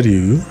can tell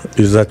you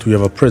is that we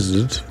have a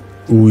president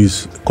who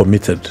is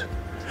committed,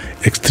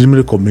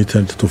 extremely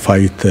committed to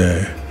fight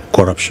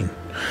corruption.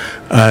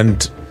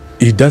 And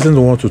he doesn't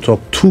want to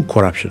talk to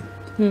corruption.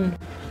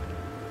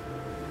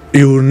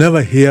 You will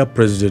never hear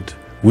President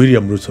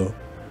William Ruto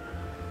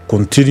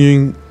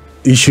continuing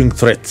issuing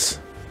threats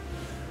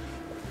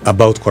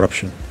about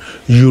corruption.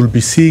 You'll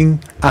be seeing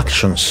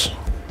actions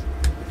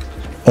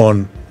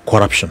on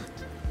corruption.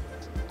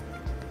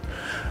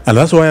 And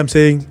that's why I'm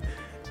saying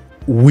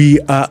we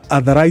are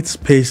at the right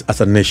space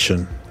as a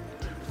nation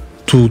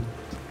to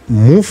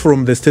move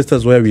from the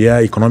status where we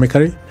are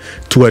economically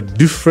to a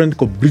different,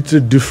 completely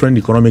different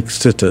economic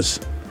status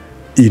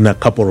in a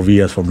couple of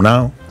years from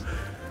now,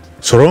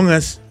 so long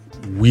as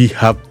we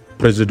have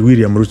President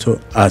William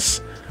Ruto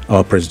as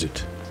our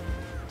president.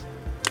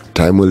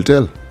 Time will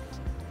tell.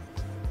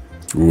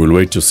 We will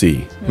wait to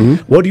see.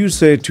 What do you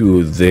say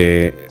to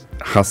the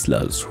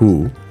hustlers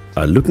who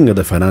are looking at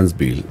the finance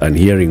bill and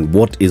hearing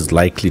what is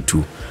likely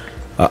to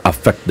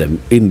affect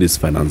them in this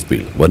finance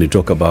bill? When you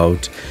talk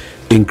about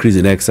increase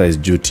in excise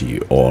duty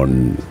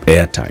on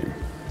airtime,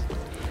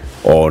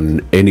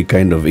 on any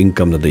kind of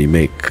income that they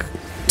make,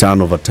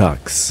 turnover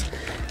tax,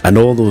 and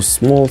all those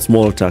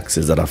small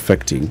taxes that are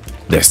affecting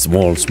the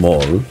small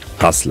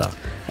hustler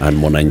and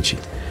Mwananchi,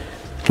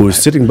 who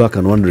is sitting back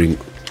and wondering,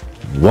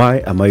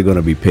 why am I going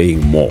to be paying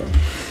more?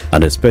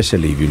 And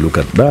especially if you look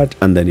at that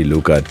and then you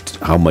look at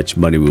how much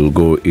money will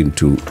go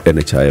into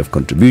NHIF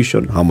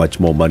contribution, how much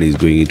more money is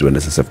going into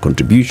NSSF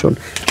contribution,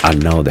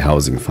 and now the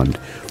housing fund.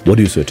 What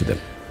do you say to them?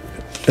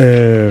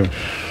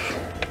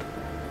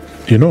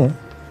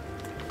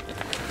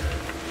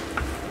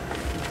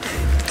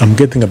 I'm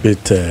getting a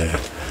bit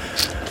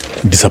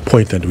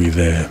disappointed with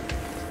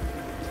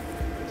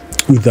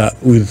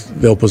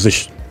the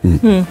opposition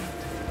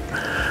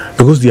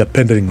because they are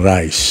pending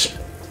rise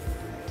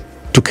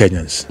to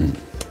Kenyans.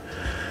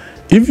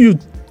 If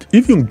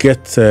you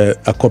get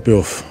a copy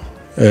of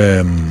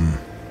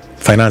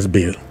finance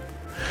bill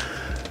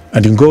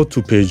and you go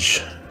to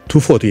page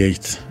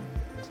 248,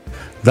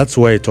 that's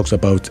where it talks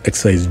about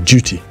excise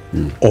duty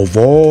of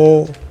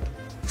all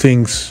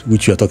things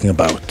which you are talking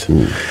about.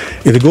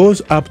 It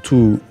goes up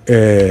to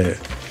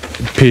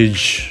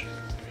page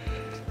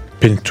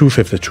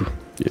 252.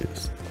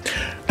 Yes.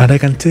 And I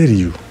can tell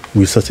you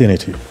with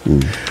certainty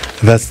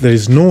that there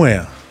is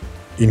nowhere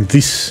in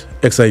this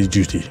excise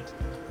duty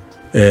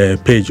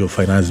page of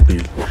finance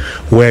bill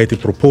where it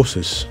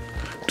proposes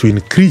to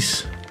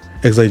increase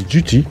excise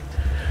duty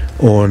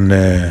on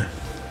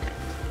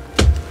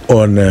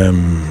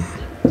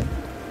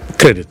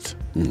credit.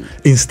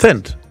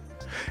 Instead,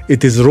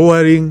 it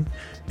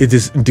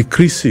is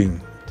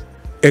decreasing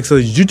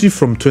excise duty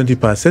from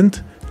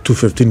 20% to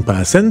to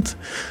 15%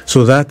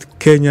 so that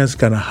Kenyans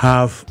can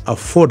have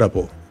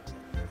affordable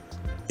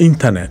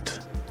internet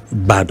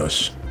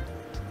bundles.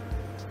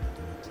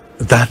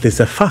 That is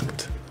a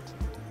fact.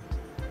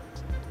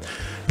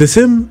 The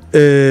same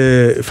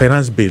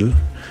finance bill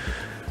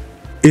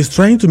is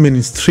trying to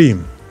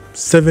mainstream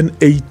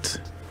 7-8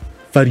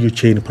 value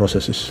chain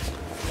processes.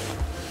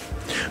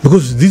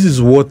 Because this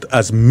is what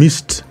has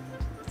missed.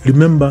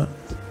 Remember,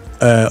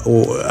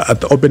 or at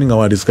the opening of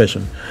our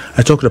discussion,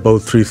 I talked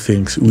about 3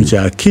 things which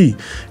are key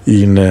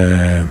in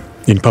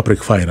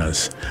public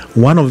finance.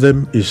 One of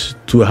them is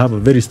to have a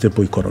very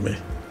stable economy.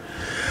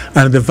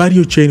 And the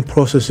value chain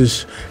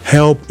processes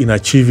help in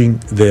achieving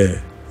the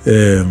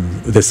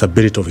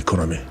stability of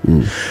economy.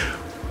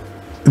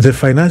 The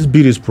finance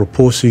bill is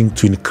proposing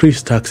to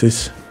increase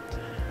taxes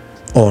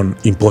on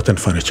important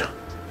furniture,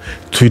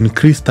 to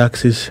increase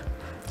taxes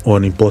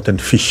on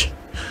important fish,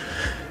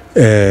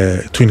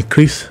 to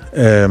increase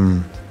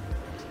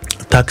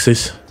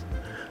taxes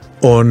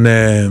on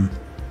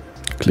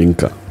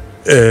Clinker.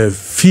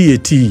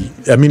 VAT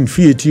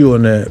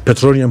on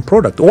petroleum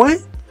product. Why?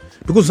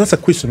 Because that's a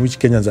question which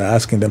Kenyans are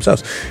asking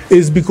themselves.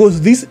 Is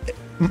because this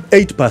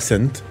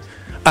 8%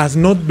 has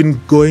not been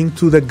going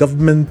to the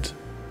government.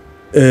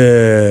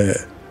 This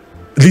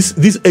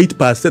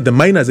 8%, the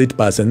minus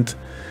 8%,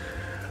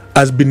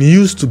 has been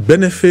used to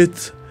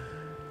benefit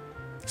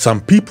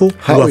some people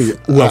who have used.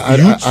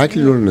 I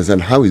actually don't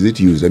understand, how is it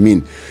used? I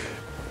mean,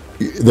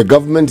 the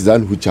government is the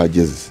one who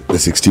charges the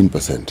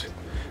 16%.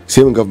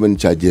 Same government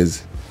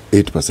charges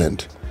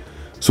 8%.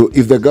 So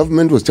if the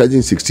government was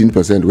charging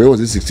 16%, where was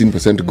this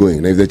 16% going?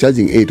 And if they're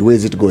charging 8%, where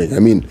is it going? I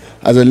mean,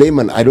 as a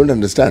layman, I don't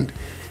understand.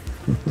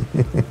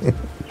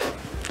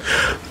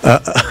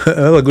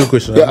 Another good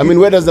question. Yeah, I mean,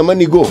 where does the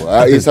money go?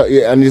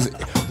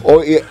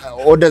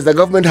 Or does the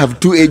government have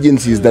 2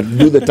 agencies that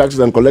do the taxes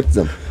and collect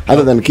them,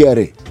 other than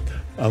KRA?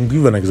 I'll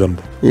give an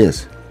example.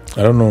 Yes.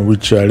 I don't know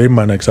which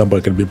layman example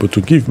I can be able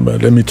to give,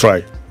 but let me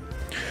try.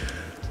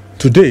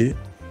 Today,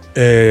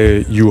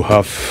 you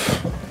have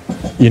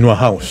in your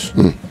house.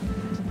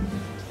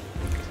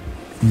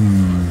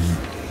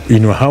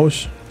 In your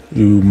house,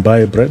 you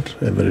buy bread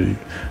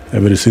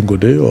every single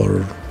day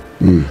or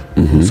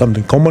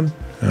something common.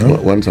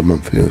 Once a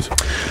month, yes.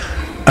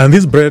 And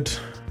this bread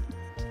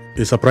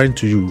is supplied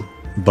to you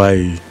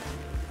by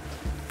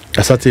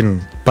a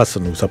certain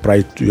person who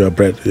supplied your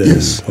bread.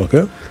 Yes.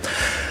 Okay.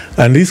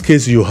 And in this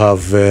case, you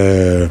have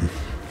a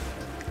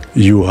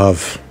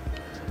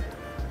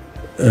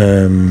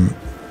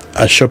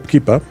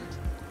shopkeeper.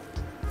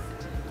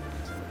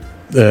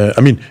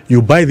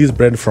 You buy this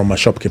bread from a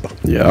shopkeeper.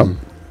 Yeah.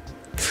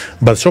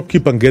 But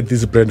shopkeeper get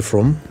this bread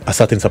from a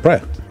certain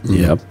supplier.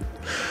 Yeah.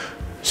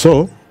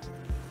 So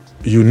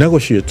you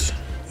negotiate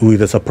with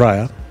the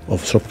supplier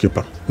of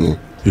shopkeeper.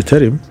 You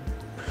tell him,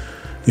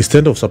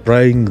 instead of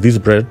supplying this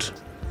bread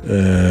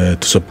to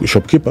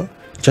shopkeeper,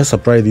 just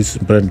supply this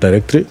bread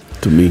directly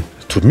To me.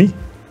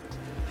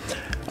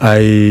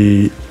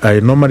 I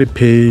normally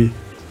pay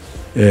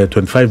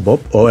 25 bob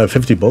or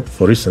 50 bob,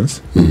 for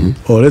instance,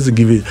 or let's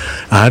give it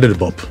 100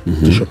 bob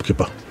to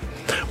shopkeeper.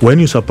 When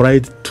you supply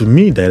it to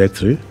me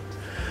directly,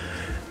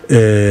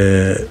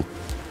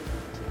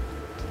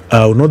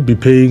 I will not be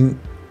paying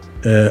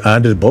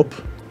 100 bob.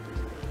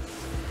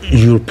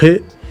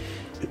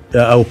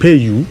 I'll pay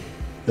you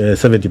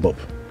 70 bob.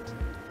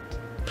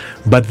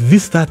 But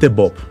this 30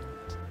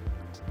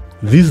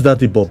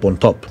 bob on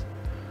top,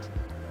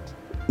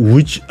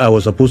 which I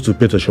was supposed to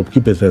pay the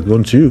shopkeepers that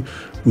gone to you,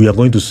 we are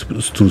going to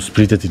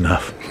split it in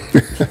half.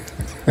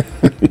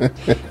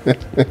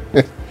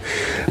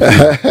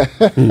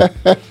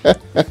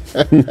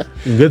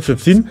 You get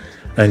 15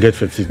 and get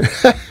 15.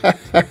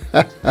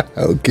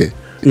 Okay.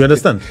 You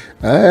understand?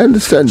 I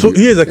understand. So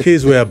here's a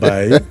case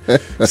whereby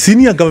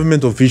senior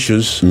government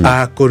officials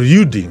are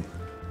colluding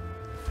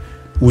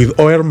with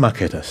oil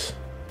marketers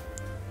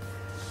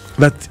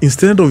that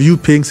instead of you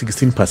paying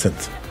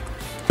 16%,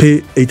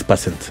 pay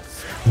 8%.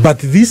 But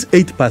this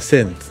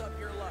 8%,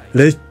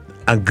 let's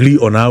agree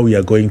on how we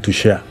are going to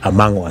share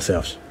among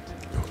ourselves.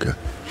 Okay.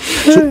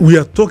 So we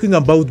are talking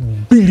about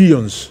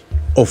billions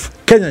of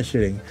Kenyan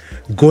shilling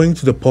going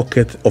to the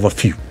pocket of a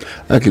few.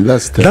 Actually,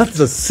 that's theft. That's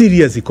a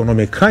serious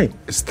economic crime.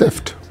 It's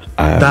theft.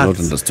 I have not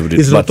understood it.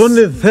 It's not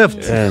only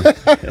theft.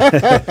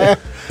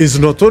 It's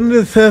not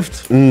only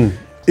theft.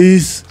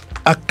 It's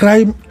a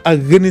crime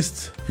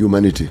against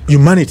Humanity.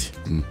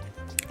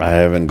 I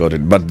haven't got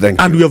it, but thank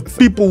and you. we have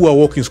people who are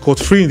walking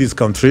scot-free in this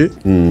country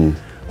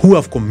who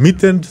have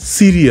committed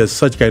serious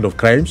such kind of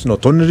crimes,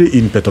 not only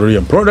in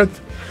petroleum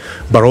product,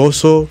 but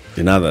also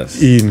In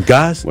others. in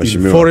gas,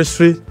 Washimiwa. in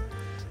forestry,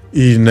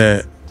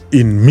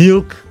 in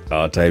milk,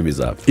 Our time is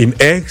up. in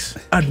eggs,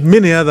 and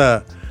many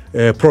other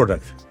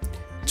products.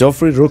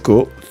 Geoffrey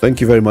Ruku, thank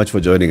you very much for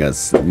joining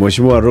us.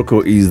 Mheshimiwa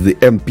Ruku is the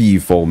MP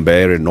for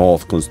Mbeere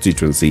North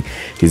constituency.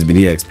 He's been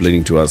here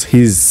explaining to us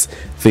his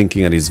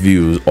thinking and his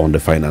views on the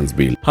finance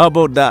bill. How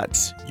about that?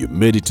 You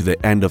made it to the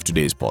end of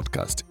today's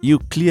podcast. You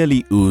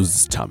clearly ooze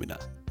stamina.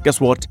 Guess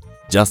what?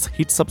 Just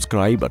hit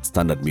subscribe at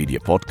Standard Media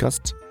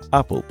Podcast,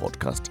 Apple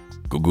Podcast,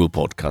 Google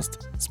Podcast,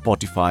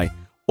 Spotify,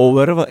 or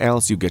wherever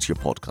else you get your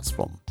podcasts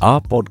from.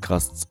 Our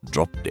podcasts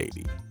drop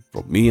daily.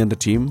 From me and the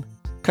team,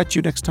 catch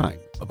you next time.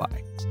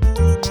 Bye-bye.